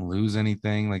anything. They didn't lose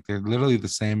anything. Like, they're literally the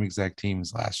same exact team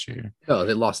as last year. Oh,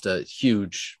 they lost a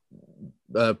huge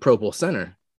Pro Bowl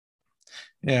center.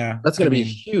 Yeah, that's going to be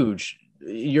huge.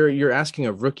 You're asking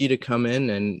a rookie to come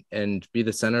in and be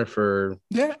the center for.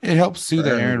 Yeah, it helps too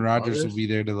that Aaron Rodgers will be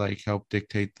there to like help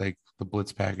dictate like the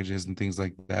blitz packages and things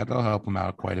like that. That'll help him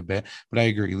out quite a bit. But I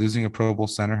agree, losing a Pro Bowl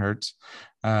center hurts.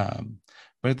 But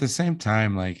at the same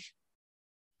time, like,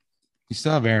 you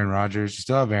still have Aaron Rodgers, you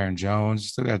still have Aaron Jones, you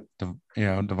still got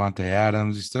Devontae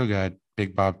Adams, you still got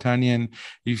Big Bob Tunyon,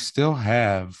 you still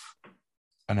have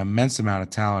an immense amount of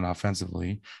talent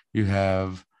offensively. You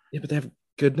have, but they have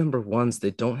good number ones.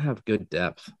 They don't have good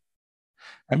depth.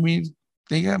 I mean,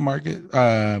 they got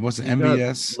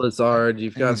MVS, Lazard.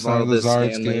 You've got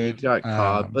Lazard's good. You've got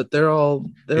Cobb, but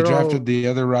they drafted the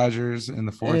other Rodgers in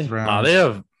the 4th round. They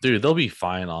have, dude. They'll be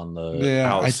fine on the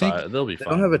outside. I think they'll be fine.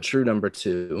 They don't have a true number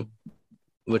 2,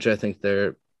 which I think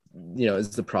they're,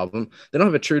 is the problem. They don't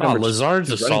have a true number.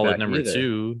 Lazard's a solid number either.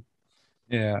 2.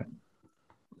 Yeah.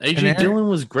 AJ Dillon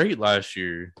was great last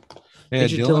year. Yeah,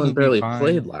 AJ Dillon barely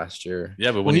played last year.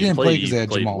 Yeah, but when he didn't play because they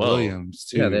had Jamal Williams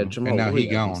too. Yeah, they had Jamal and now Williams.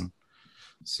 He gone.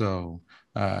 So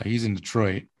he's in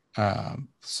Detroit.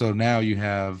 So now you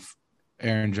have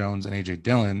Aaron Jones and AJ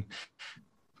Dillon.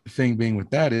 The thing being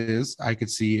with that is I could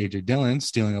see AJ Dillon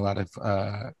stealing a lot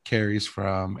of carries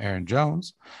from Aaron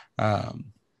Jones.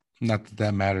 Not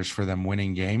that matters for them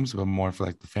winning games, but more for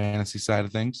like the fantasy side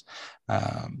of things.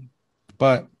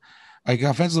 But like,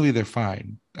 offensively, they're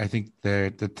fine. I think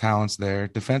the talent's there.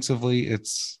 Defensively,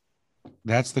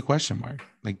 that's the question mark.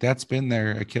 Like, that's been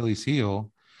their Achilles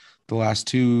heel the last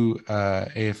 2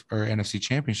 NFC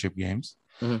championship games.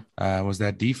 Was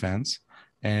that defense,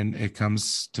 and it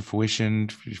comes to fruition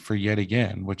for yet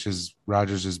again, which is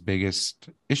Rodgers' biggest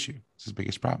issue. It's his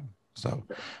biggest problem. So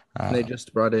they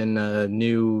just brought in a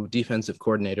new defensive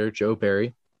coordinator, Joe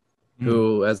Barry,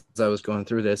 who, as I was going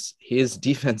through this, his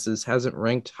defenses hasn't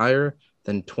ranked higher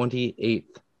than 28th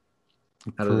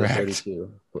out of the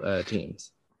 32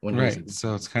 teams. Right.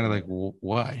 So it's kind of like,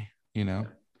 why?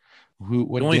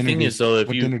 What the only thing is, though, what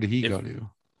dinner did he go to?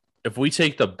 If we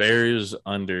take the Bears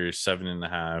under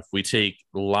 7.5, we take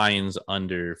Lions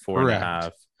under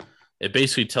 4.5, it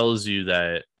basically tells you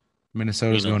that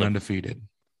Minnesota's going undefeated.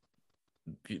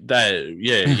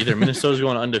 Either Minnesota's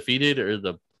going undefeated or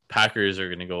the Packers are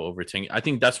going to go over 10. I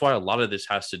think that's why a lot of this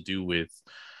has to do with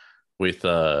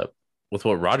what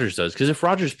Rodgers does. Because if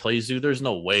Rodgers plays, dude, there's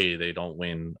no way they don't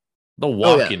win. They'll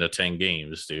walk into 10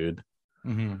 games, dude.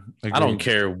 I don't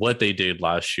care what they did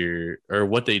last year or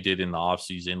what they did in the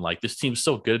offseason. Like, this team's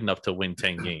still good enough to win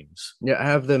 10 games. Yeah, I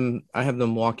have them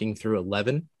walking through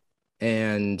 11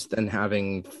 and then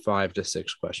having 5 to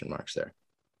 6 question marks there.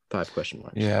 5 question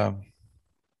marks. Yeah.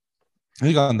 I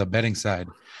think on the betting side,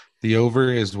 The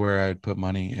over is where I'd put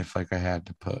money if like I had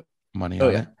to put money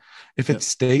on it. If it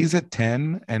stays at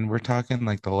 10 and we're talking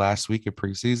like the last week of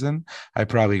preseason, I'd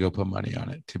probably go put money on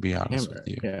it, to be honest with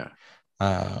you. Yeah.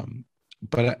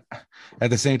 But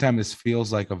at the same time, this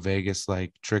feels like a Vegas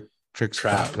like trick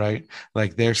spot, right?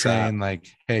 Like they're saying like,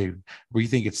 hey, we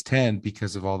think it's 10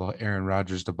 because of all the Aaron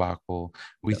Rodgers debacle.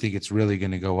 We think it's really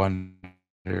going to go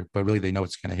under, but really they know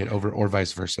it's going to hit over, or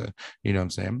vice versa. You know what I'm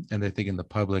saying? And they're thinking the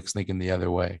public's thinking the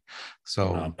other way.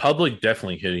 So public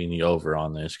definitely hitting the over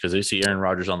on this because they see Aaron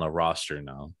Rodgers on the roster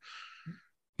now.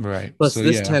 Right. Plus so,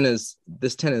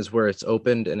 this 10 is where it's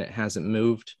opened and it hasn't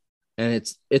moved, and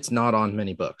it's not on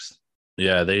many books.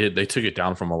 Yeah, they took it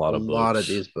down from a lot of books. A lot of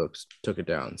these books took it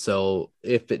down. So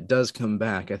if it does come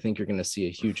back, I think you're going to see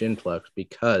a huge influx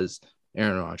because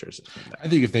Aaron Rodgers is coming back. I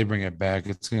think if they bring it back,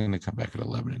 it's going to come back at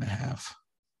 11.5.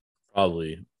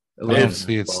 Probably. I don't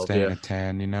see it staying at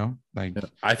 10, you know? Like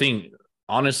I think,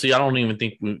 honestly, I don't even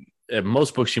think at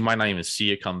most books you might not even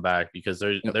see it come back because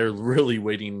they're really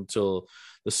waiting until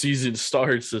the season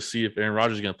starts to see if Aaron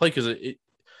Rodgers is going to play because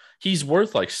he's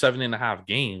worth like 7.5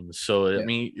 games. So, I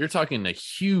mean, you're talking a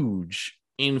huge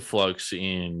influx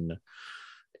in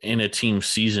a team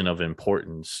season of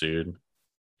importance, dude.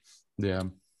 Yeah.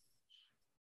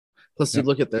 Plus, you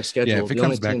look at their schedule. Yeah, if it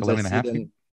comes back 11.5,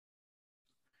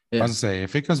 I was going to say,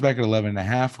 if it comes back at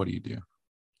 11.5, what do you do?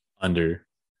 Under.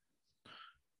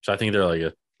 So I think they're like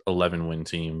a 11-win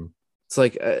team. It's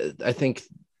like, I think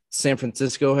San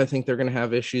Francisco, I think they're going to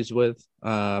have issues with.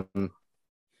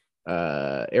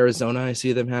 Arizona, I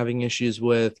see them having issues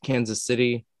with. Kansas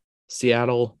City,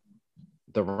 Seattle,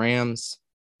 the Rams,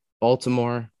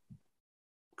 Baltimore,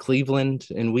 Cleveland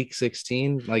in week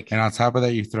 16. Like, and on top of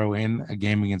that, you throw in a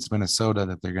game against Minnesota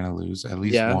that they're going to lose at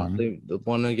least one. The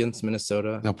one against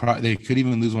Minnesota. They could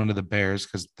even lose one to the Bears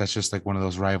because that's just like one of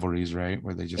those rivalries, right?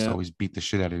 Where they just always beat the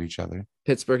shit out of each other.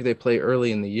 Pittsburgh, they play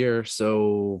early in the year,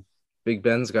 so Big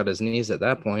Ben's got his knees at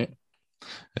that point.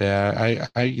 Yeah,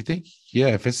 I think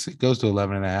if it goes to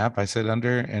 11.5, I said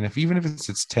under, and even if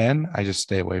it's 10, I just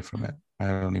stay away from it. I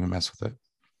don't even mess with it.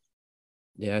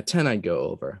 Yeah, 10 I'd go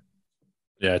over.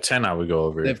 Yeah, 10 I would go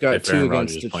over. They've got 2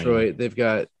 against Detroit. They've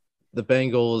got the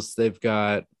Bengals. They've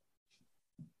got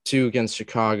 2 against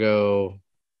Chicago.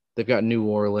 They've got New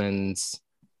Orleans.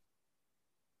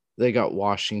 They got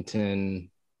Washington.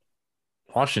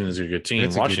 Washington's a good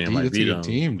team. Washington might beat them.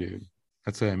 Team, dude.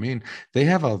 That's what I mean. They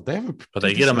have a but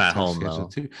they get them at home though.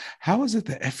 Too. How is it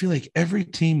that I feel like every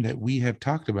team that we have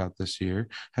talked about this year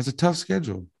has a tough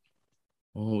schedule?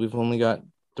 Well, we've only got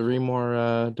 3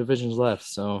 more divisions left,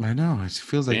 so I know it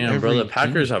feels like bro. The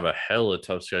Packers have a hella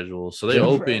tough schedule. So they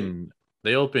open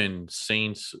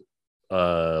Saints,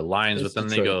 Lions, but then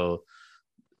they go,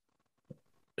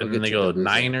 and then they go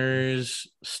Niners,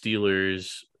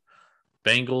 Steelers,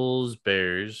 Bengals,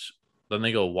 Bears. Then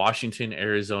they go Washington,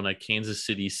 Arizona, Kansas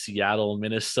City, Seattle,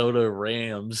 Minnesota,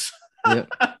 Rams. Yep.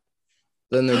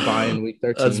 Then they're buying week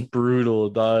 13. That's brutal,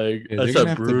 dog. Yeah, that's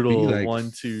a brutal like,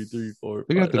 1, 2, 3, 4.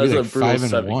 They're gonna have to be like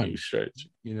 5-1 stretch.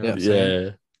 You know, what I'm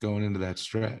saying? Going into that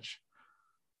stretch.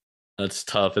 That's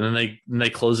tough. And then they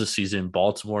close the season: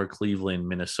 Baltimore, Cleveland,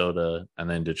 Minnesota, and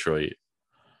then Detroit.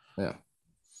 Yeah.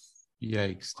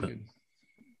 Yikes, dude.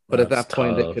 But at that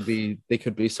point, they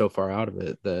could be so far out of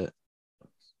it that.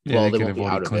 Yeah, they won't be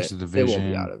out of it. They won't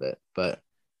be out of it, but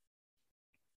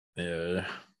yeah.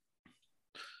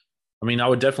 I mean, I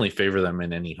would definitely favor them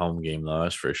in any home game, though.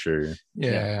 That's for sure.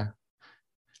 Yeah.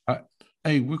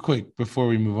 Hey, real quick before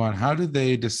we move on, how did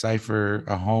they decipher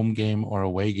a home game or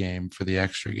away game for the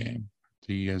extra game?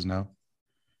 Do you guys know?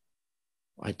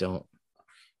 I don't.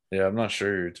 Yeah, I'm not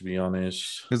sure, to be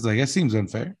honest. Because like it seems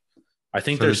unfair. I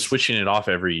think they're switching it off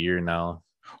every year now.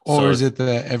 Or is it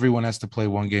that everyone has to play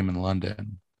one game in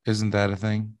London? Isn't that a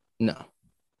thing? No.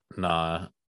 Nah.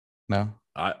 No.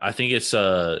 I think it's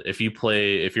if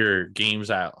your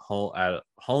game's at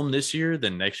home this year,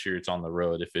 then next year it's on the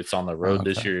road. If it's on the road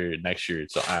this year, next year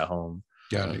it's at home.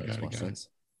 Got it.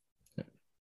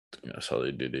 That's how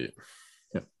they did it.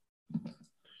 Yep.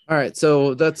 All right,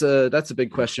 so that's a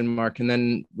big question mark, and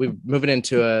then we're moving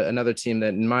into another team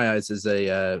that, in my eyes, is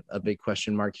a big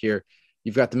question mark here.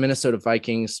 You've got the Minnesota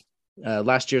Vikings.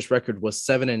 Last year's record was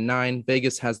 7-9.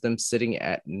 Vegas has them sitting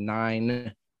at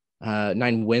 9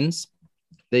 wins.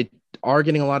 They are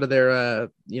getting a lot of their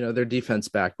defense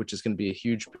back, which is going to be a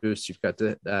huge boost. You've got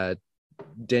the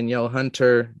Danielle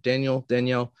Hunter, Danielle,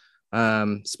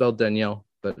 spelled Danielle,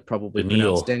 but probably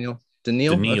pronounced Danielle.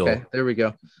 Danielle. Okay, there we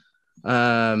go.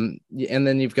 And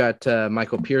then you've got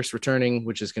Michael Pierce returning,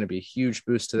 which is going to be a huge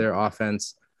boost to their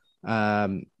offense.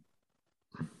 Eddie,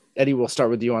 we'll start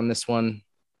with you on this one.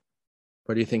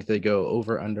 Or do you think they go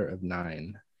over under of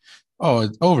 9? Oh,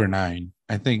 it's over 9.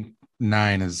 I think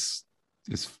 9 is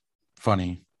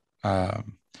funny.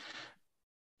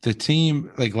 The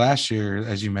team, like last year,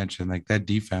 as you mentioned, like that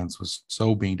defense was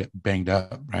so banged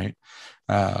up, right?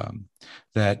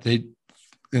 That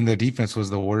the defense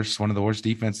was one of the worst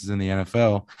defenses in the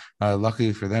NFL.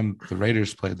 Luckily for them, the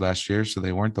Raiders played last year, so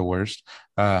they weren't the worst.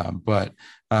 But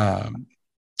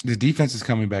the defense is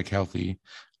coming back healthy.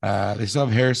 They still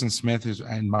have Harrison Smith, who's,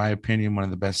 in my opinion, one of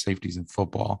the best safeties in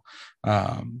football.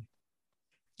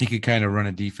 He could kind of run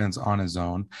a defense on his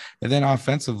own. And then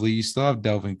offensively, you still have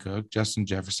Dalvin Cook, Justin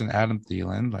Jefferson, Adam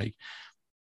Thielen. Like,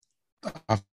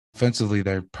 offensively,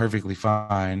 they're perfectly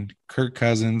fine. Kirk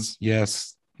Cousins,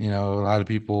 yes, a lot of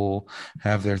people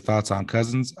have their thoughts on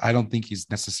Cousins. I don't think he's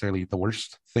necessarily the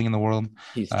worst thing in the world.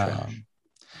 He's trash.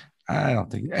 I don't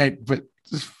think, but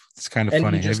it's kind of and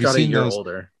funny. He just have got you seen a year those?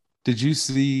 Older. Did you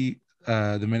see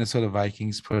the Minnesota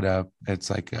Vikings put up?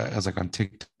 It's like it was like on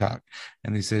TikTok,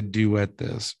 and they said duet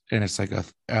this, and it's like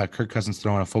a Kirk Cousins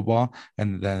throwing a football,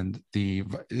 and then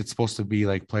it's supposed to be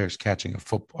like players catching a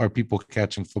football or people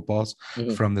catching footballs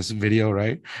from this video,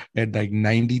 right? And like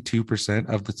 92%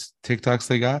 of the TikToks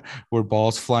they got were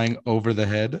balls flying over the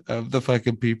head of the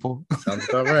fucking people. Sounds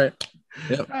about right.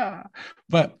 Yep.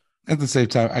 But at the same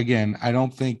time, again, I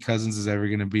don't think Cousins is ever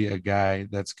going to be a guy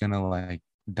that's going to like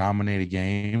dominate a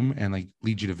game and like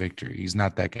lead you to victory. He's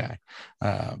not that guy.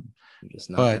 Just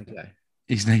not that guy.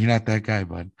 You're not that guy,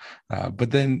 bud.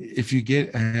 But then if you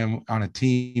get him on a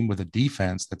team with a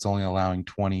defense that's only allowing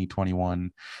 20,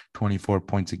 21, 24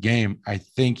 points a game, I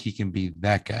think he can be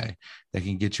that guy that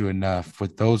can get you enough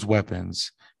with those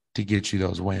weapons to get you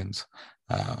those wins.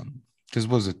 Because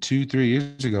was it 2-3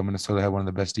 years ago, Minnesota had one of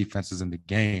the best defenses in the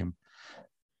game.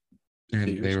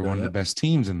 And they were one of the best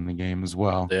teams in the game as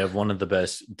well. They have one of the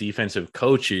best defensive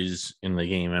coaches in the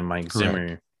game, and Mike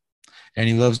Zimmer. And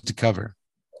he loves to cover.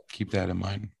 Keep that in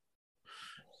mind.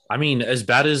 I mean, as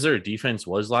bad as their defense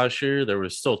was last year, there were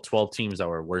still 12 teams that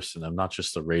were worse than them, not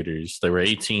just the Raiders. They were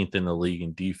 18th in the league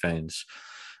in defense.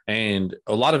 And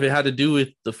a lot of it had to do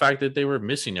with the fact that they were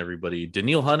missing everybody.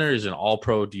 Danielle Hunter is an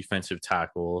all-pro defensive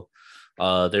tackle.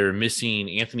 They were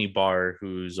missing Anthony Barr,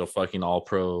 who's a fucking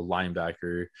all-pro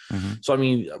linebacker. Mm-hmm. So, I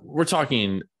mean, we're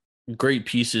talking great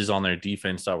pieces on their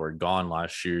defense that were gone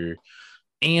last year.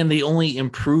 And they only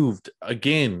improved.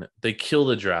 Again, they kill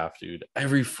the draft, dude.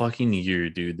 Every fucking year,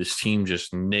 dude, this team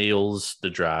just nails the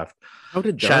draft. How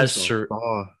did Chaz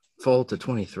fall to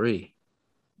 23?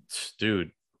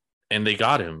 Dude, and they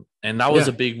got him. And that was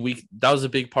a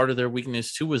big part of their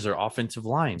weakness too, was their offensive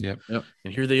line. Yep.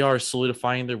 And here they are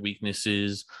solidifying their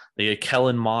weaknesses. They had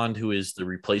Kellen Mond, who is the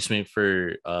replacement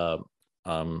for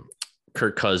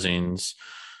Kirk Cousins.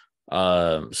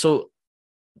 So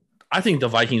I think the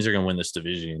Vikings are going to win this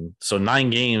division. So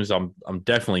 9 games, I'm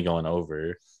definitely going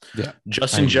over. Yeah.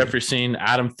 Justin Jefferson,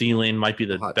 Adam Thielen might be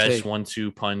the best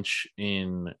 1-2 punch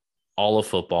in all of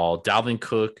football. Dalvin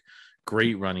Cook,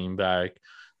 great running back.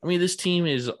 I mean, this team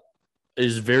is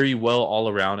very well all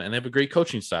around, and they have a great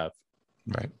coaching staff.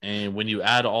 Right. And when you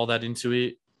add all that into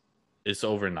it, it's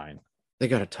over 9. They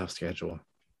got a tough schedule.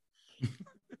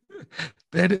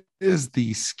 That is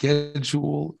the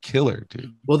schedule killer,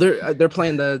 dude. Well, they're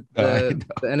playing the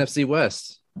NFC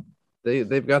West.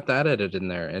 They've got that added in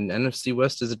there, and NFC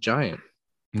West is a giant.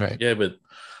 Right. Yeah, but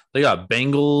they got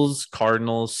Bengals,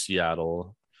 Cardinals,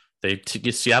 Seattle. They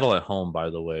get Seattle at home, by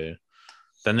the way.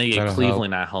 Then they get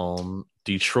Cleveland at home,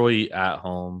 Detroit at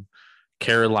home,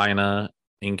 Carolina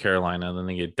in Carolina. Then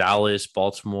they get Dallas,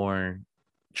 Baltimore,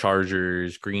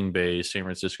 Chargers, Green Bay, San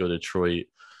Francisco, Detroit.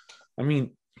 I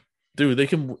mean, dude,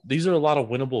 these are a lot of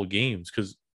winnable games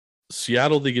because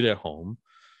Seattle they get at home,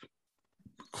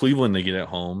 Cleveland they get at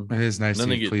home. It is nice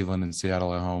to get Cleveland and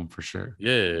Seattle at home for sure.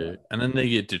 Yeah, and then they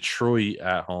get Detroit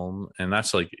at home, and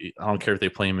that's like I don't care if they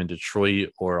play them in Detroit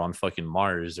or on fucking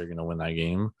Mars, they're gonna win that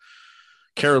game.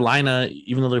 Carolina,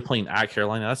 even though they're playing at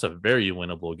Carolina, that's a very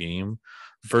winnable game.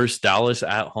 Versus Dallas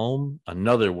at home,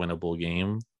 another winnable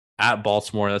game. At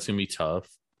Baltimore, that's going to be tough.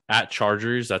 At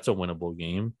Chargers, that's a winnable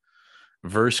game.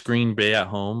 Versus Green Bay at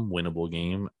home, winnable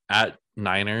game. At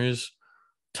Niners,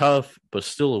 tough, but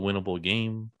still a winnable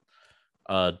game.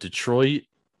 Detroit,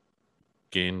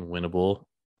 again, winnable.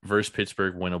 Versus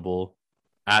Pittsburgh, winnable.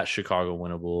 At Chicago,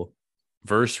 winnable.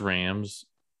 Versus Rams,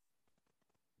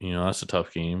 that's a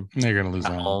tough game. They're going to lose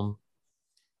at home.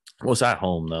 Well, it's at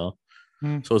home, though.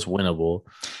 So it's winnable.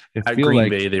 At Green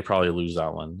Bay, they probably lose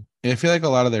that one. I feel like a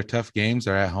lot of their tough games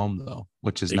are at home, though,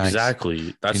 which is nice.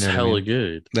 Exactly. That's hella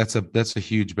good. That's a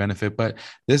huge benefit. But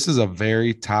this is a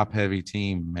very top-heavy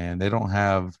team, man. They don't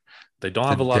have a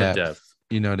lot of depth.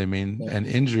 You know what I mean? Yeah. And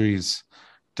injuries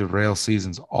derail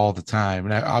seasons all the time.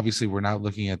 And obviously, we're not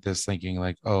looking at this thinking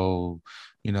like, oh,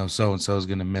 you know, so and so is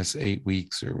going to miss 8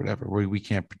 weeks or whatever. We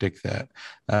can't predict that.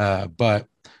 But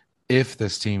if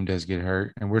this team does get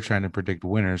hurt, and we're trying to predict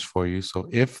winners for you, so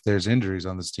if there's injuries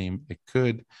on this team, it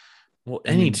could. Well,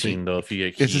 any team though, if you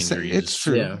get key injuries, it's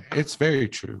true. Yeah. It's very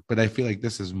true. But I feel like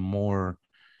this is more.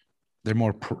 They're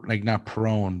more like not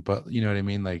prone, but you know what I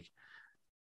mean, like.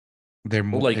 They're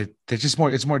more like they're just more.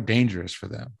 It's more dangerous for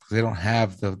them because they don't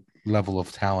have the level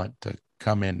of talent to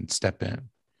come in and step in.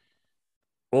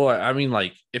 Well, I mean,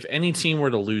 like if any team were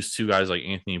to lose 2 guys like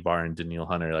Anthony Barr and Danielle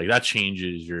Hunter, like that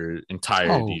changes your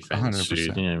entire defense.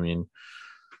 Dude, you know what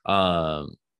I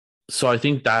mean? So I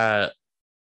think that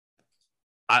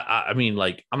I mean,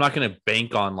 like I'm not gonna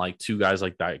bank on like 2 guys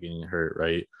like that getting hurt,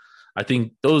 right? I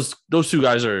think those 2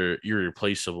 guys are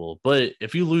irreplaceable. But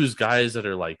if you lose guys that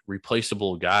are like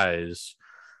replaceable guys,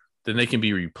 then they can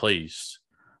be replaced,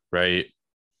 right?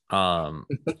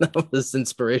 That was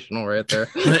inspirational right there.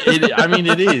 I mean,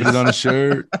 it is. Put it on a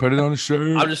shirt. Put it on a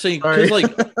shirt. I'm just saying, because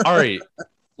like, all right,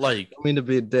 like I don't mean to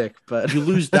be a dick, but you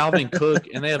lose Dalvin Cook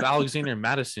and they have Alexander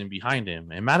Madison behind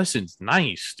him, and Madison's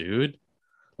nice, dude.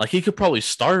 Like he could probably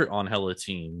start on hella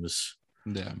teams.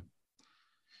 Yeah.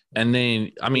 And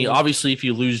then, I mean, obviously, if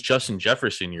you lose Justin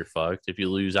Jefferson, you're fucked. If you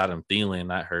lose Adam Thielen,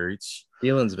 that hurts.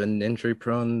 Thielen's been injury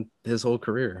prone his whole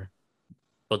career.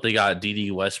 But they got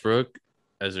D.D. Westbrook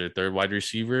as their 3rd wide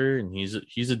receiver, and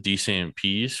he's a decent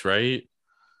piece, right?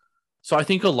 So I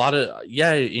think a lot of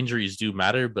injuries do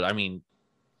matter, but I mean,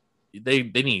 they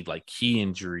need like key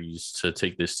injuries to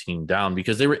take this team down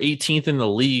because they were 18th in the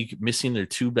league, missing their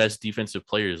 2 best defensive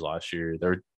players last year.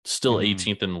 They're still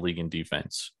 18th in the league in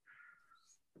defense.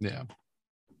 Yeah.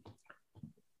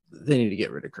 They need to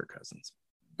get rid of Kirk Cousins.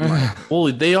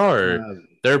 Well, they are.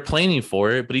 They're planning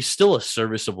for it, but he's still a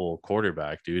serviceable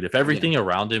quarterback, dude. If everything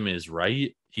around him is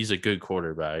right, he's a good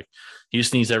quarterback. He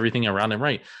just needs everything around him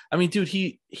right. I mean, dude,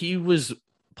 he was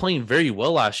playing very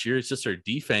well last year. It's just their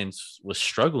defense was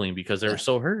struggling because they were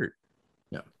so hurt.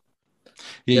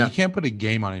 Yeah, you can't put a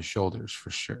game on his shoulders for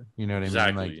sure. You know what I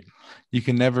mean? Like you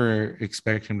can never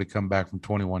expect him to come back from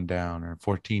 21 down or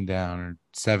 14 down or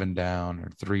 7 down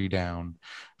or 3 down.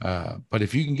 But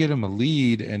if you can get him a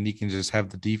lead and he can just have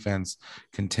the defense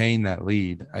contain that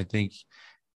lead, I think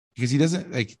because he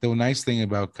doesn't like the nice thing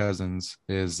about Cousins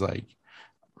is like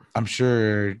I'm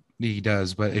sure he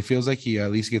does, but it feels like he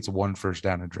at least gets 1 first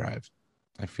down a drive.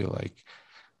 I feel like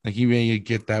he may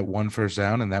get that 1 first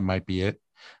down and that might be it.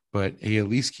 But he at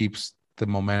least keeps the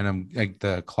momentum, like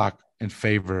the clock in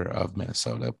favor of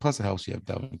Minnesota. Plus, it helps you have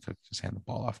Dalvin Cook just hand the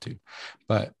ball off too.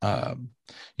 But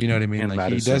you know what I mean? And like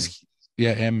Madison. he does,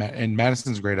 yeah. And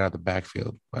Madison's great out of the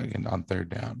backfield on 3rd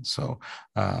down. So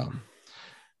I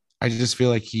just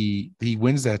feel like he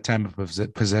wins that time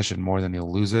of possession more than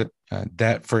he'll lose it.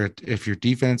 If your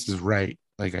defense is right,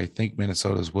 like I think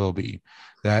Minnesota's will be,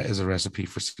 that is a recipe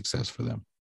for success for them.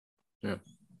 Yeah.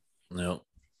 No.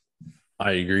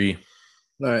 I agree.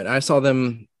 All right. I saw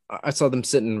them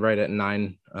sitting right at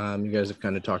 9. You guys have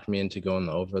kind of talked me into going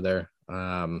over there.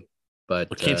 But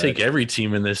we can't take every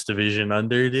team in this division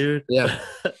under, dude. Yeah.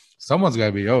 Someone's got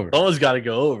to be over. Someone's got to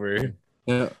go over.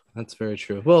 Yeah, that's very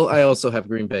true. Well, I also have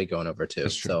Green Bay going over too.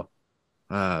 That's true.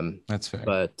 So that's fair.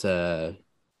 But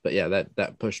yeah,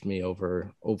 that pushed me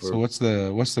over. So what's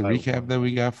the recap that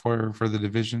we got for the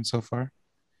division so far?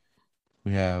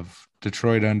 We have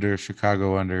Detroit under,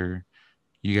 Chicago under.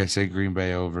 You guys say Green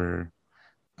Bay over,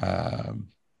 and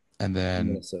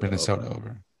then Minnesota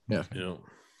over. Yeah.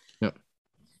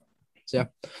 Yeah.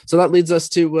 So that leads us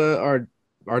to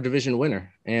our division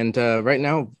winner. And right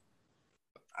now,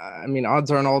 I mean,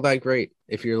 odds aren't all that great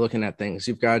if you're looking at things.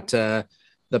 You've got the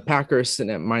Packers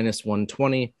sitting at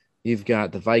 -120. You've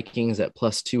got the Vikings at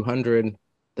 +200,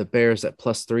 the Bears at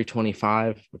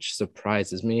 +325, which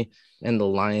surprises me, and the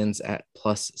Lions at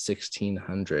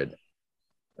 +1600.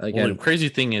 Again, well, the crazy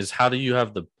thing is, how do you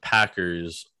have the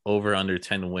Packers over under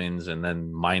 10 wins and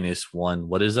then -1?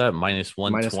 What is that?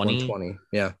 -120?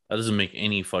 Yeah. That doesn't make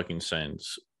any fucking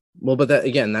sense. Well, but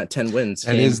that 10 wins.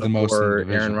 That is the most for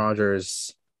Aaron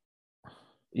Rodgers.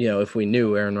 You know, if we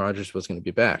knew Aaron Rodgers was going to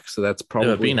be back, so that's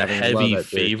probably being a heavy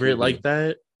favorite like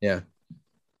that. Yeah.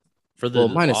 For the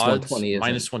 -120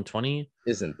 -120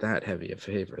 isn't that heavy a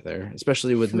favor there,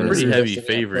 especially with pretty heavy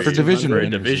favorite for division. For a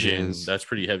division, that's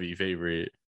pretty heavy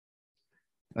favorite.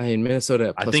 I mean,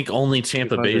 Minnesota. I think only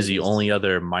Tampa Bay is the only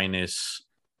other minus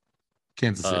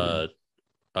Kansas City.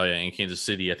 And Kansas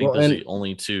City. I think those are the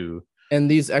only 2.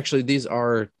 And these are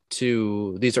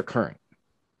current.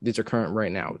 These are current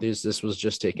right now. This was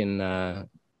just taken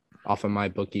off of my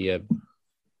bookie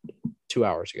 2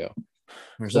 hours ago.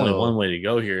 There's only one way to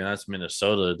go here, and that's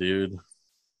Minnesota, dude.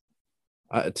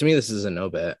 To me, this is a no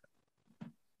bet.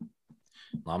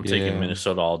 I'm taking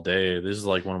Minnesota all day. This is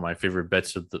like one of my favorite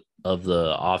bets of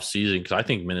the off season because I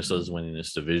think Minnesota's winning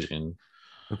this division.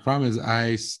 The problem is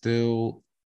it's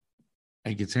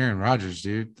Aaron Rodgers,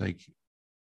 dude. Like,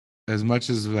 as much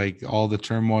as like all the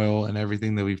turmoil and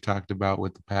everything that we've talked about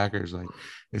with the Packers, like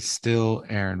it's still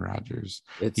Aaron Rodgers.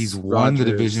 He's won the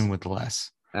division with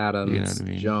less. Adams, you know what I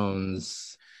mean?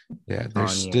 Jones. Yeah, they're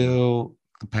still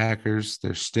the Packers.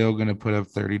 They're still going to put up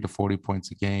 30 to 40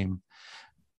 points a game.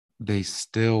 They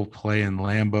still play in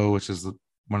Lambeau, which is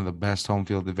one of the best home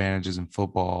field advantages in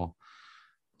football.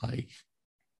 Like,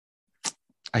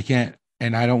 I can't,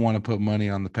 and I don't want to put money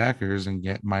on the Packers and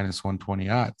get minus 120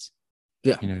 odds.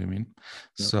 Yeah. You know what I mean?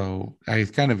 Yeah. So I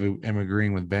kind of am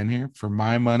agreeing with Ben here. For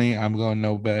my money, I'm going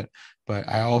no bet, but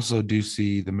I also do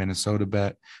see the Minnesota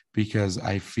bet because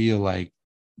I feel like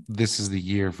this is the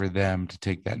year for them to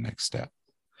take that next step.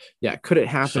 Yeah. Could it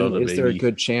happen? Is there a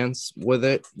good chance with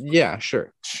it? Yeah,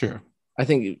 sure. Sure. I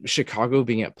think Chicago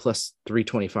being at plus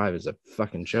 325 is a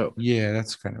fucking joke. Yeah,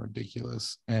 that's kind of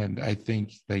ridiculous. And I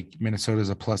think like Minnesota is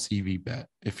a plus EV bet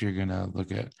if you're going to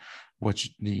look at what,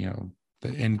 the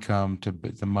income to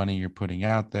the money you're putting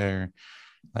out there.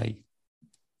 Like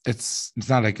it's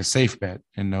not like a safe bet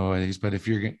in no ways, but if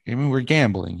we're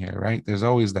gambling here, right? There's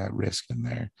always that risk in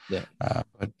there. Yeah.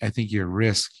 But I think your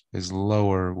risk is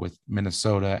lower with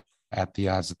Minnesota at the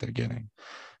odds that they're getting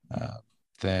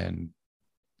than,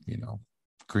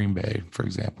 Green Bay, for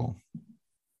example.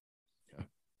 Yeah.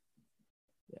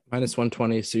 Minus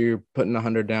 120. So you're putting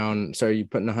 100 down. Sorry, you're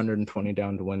putting 120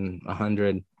 down to win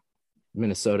 100.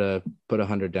 Minnesota put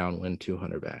 100 down, win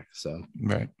 200 back. So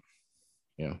right.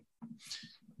 Yeah.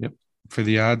 Yep. For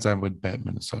the odds, I would bet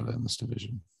Minnesota in this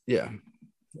division. Yeah.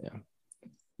 Yeah.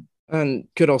 And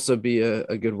could also be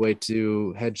a good way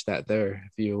to hedge that there.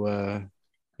 If you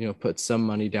put some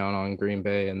money down on Green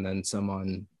Bay and then some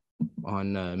on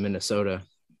Minnesota,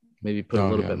 maybe put a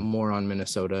little bit more on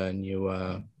Minnesota and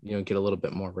you get a little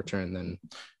bit more return than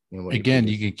again,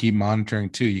 you can keep monitoring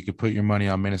too. You could put your money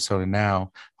on Minnesota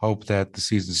now, hope that the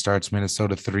season starts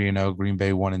Minnesota 3-0, Green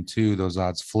Bay 1-2, those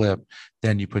odds flip.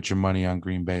 Then you put your money on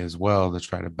Green Bay as well to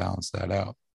try to balance that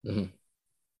out. Mm-hmm.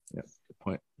 Yeah, good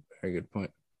point. Very good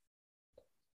point.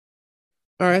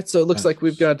 All right, so it looks like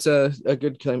we've got a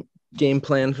good game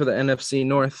plan for the NFC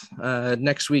North.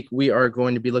 Next week, we are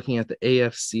going to be looking at the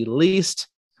AFC least.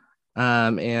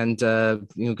 And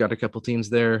got a couple teams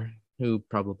there who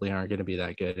probably aren't going to be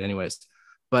that good anyways.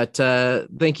 But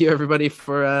thank you, everybody,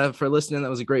 for listening. That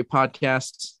was a great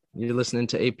podcast. You're listening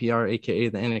to APR, a.k.a.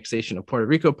 the Annexation of Puerto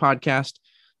Rico podcast.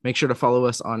 Make sure to follow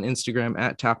us on Instagram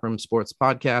at Taproom Sports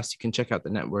Podcast. You can check out the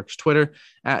network's Twitter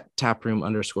at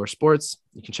Taproom_sports.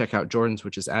 You can check out Jordan's,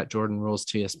 which is at Jordan Rules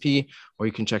TSP, or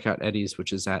you can check out Eddie's,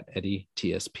 which is at Eddie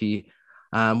TSP.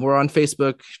 We're on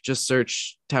Facebook. Just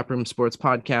search Taproom Sports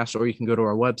Podcast, or you can go to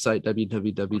our website,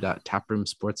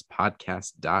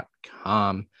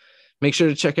 www.taproomsportspodcast.com. Make sure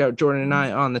to check out Jordan and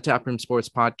I on the Taproom Sports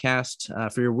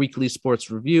Podcast for your weekly sports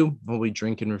review, while we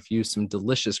drink and review some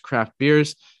delicious craft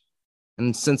beers.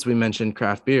 And since we mentioned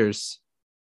craft beers,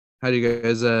 how'd you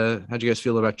guys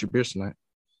feel about your beers tonight?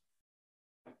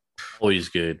 Always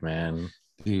good, man.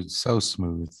 Dude, so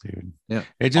smooth, dude. Yeah.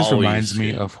 It just reminds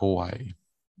me of Hawaii.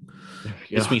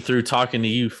 Gets me through talking to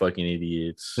you fucking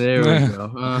idiots. There we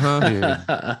go.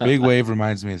 Uh-huh. Big Wave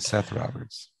reminds me of Seth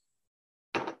Roberts.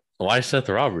 Why Seth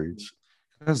Roberts?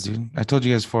 Because, dude, I told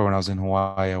you guys before when I was in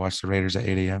Hawaii, I watched the Raiders at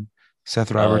 8 a.m.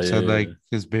 Seth Roberts had like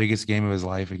his biggest game of his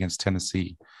life against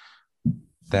Tennessee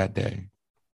that day.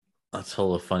 That's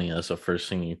hella funny. That's the first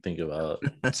thing you think about.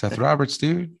 Seth Roberts,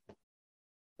 dude.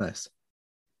 Nice.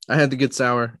 I had the good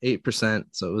sour, 8%,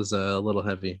 so it was a little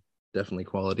heavy. Definitely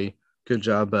quality. Good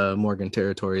job, Morgan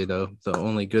Territory, though. The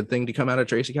only good thing to come out of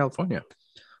Tracy, California.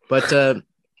 But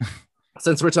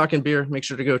since we're talking beer, make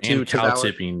sure to go to cow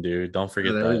tipping, dude. Don't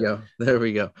forget that. There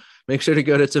we go. Make sure to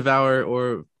go to Tavour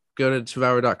or go to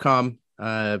Tavour.com.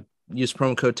 Use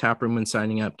promo code TAPROOM when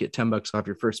signing up. Get $10 off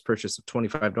your first purchase of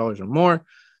 $25 or more.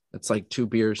 That's like 2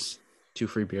 beers, 2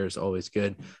 free beers. Always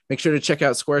good. Make sure to check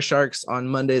out Square Sharks on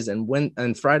Mondays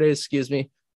and Fridays.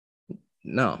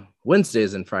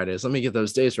 Wednesdays and Fridays. Let me get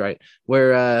those days right.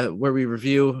 Where we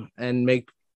review and make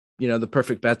the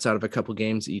perfect bets out of a couple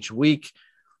games each week.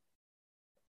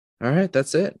 All right,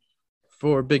 that's it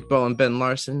for Big Ball and Ben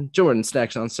Larson, Jordan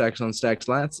Stacks on Stacks on Stacks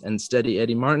Lats, and Steady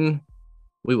Eddie Martin.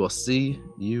 We will see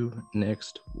you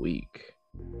next week.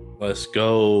 Let's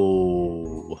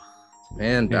go.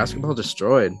 Man, basketball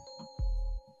destroyed.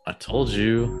 I told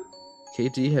you.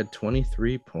 KD had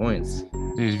 23 points.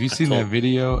 Dude, have you seen that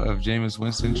video of Jameis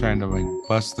Winston trying to like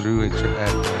bust through at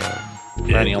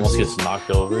yeah, and he almost gets knocked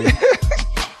over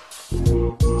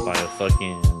by a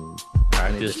fucking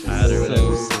practice pad or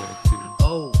whatever.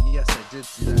 Oh, yes, I did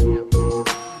see that. Yep.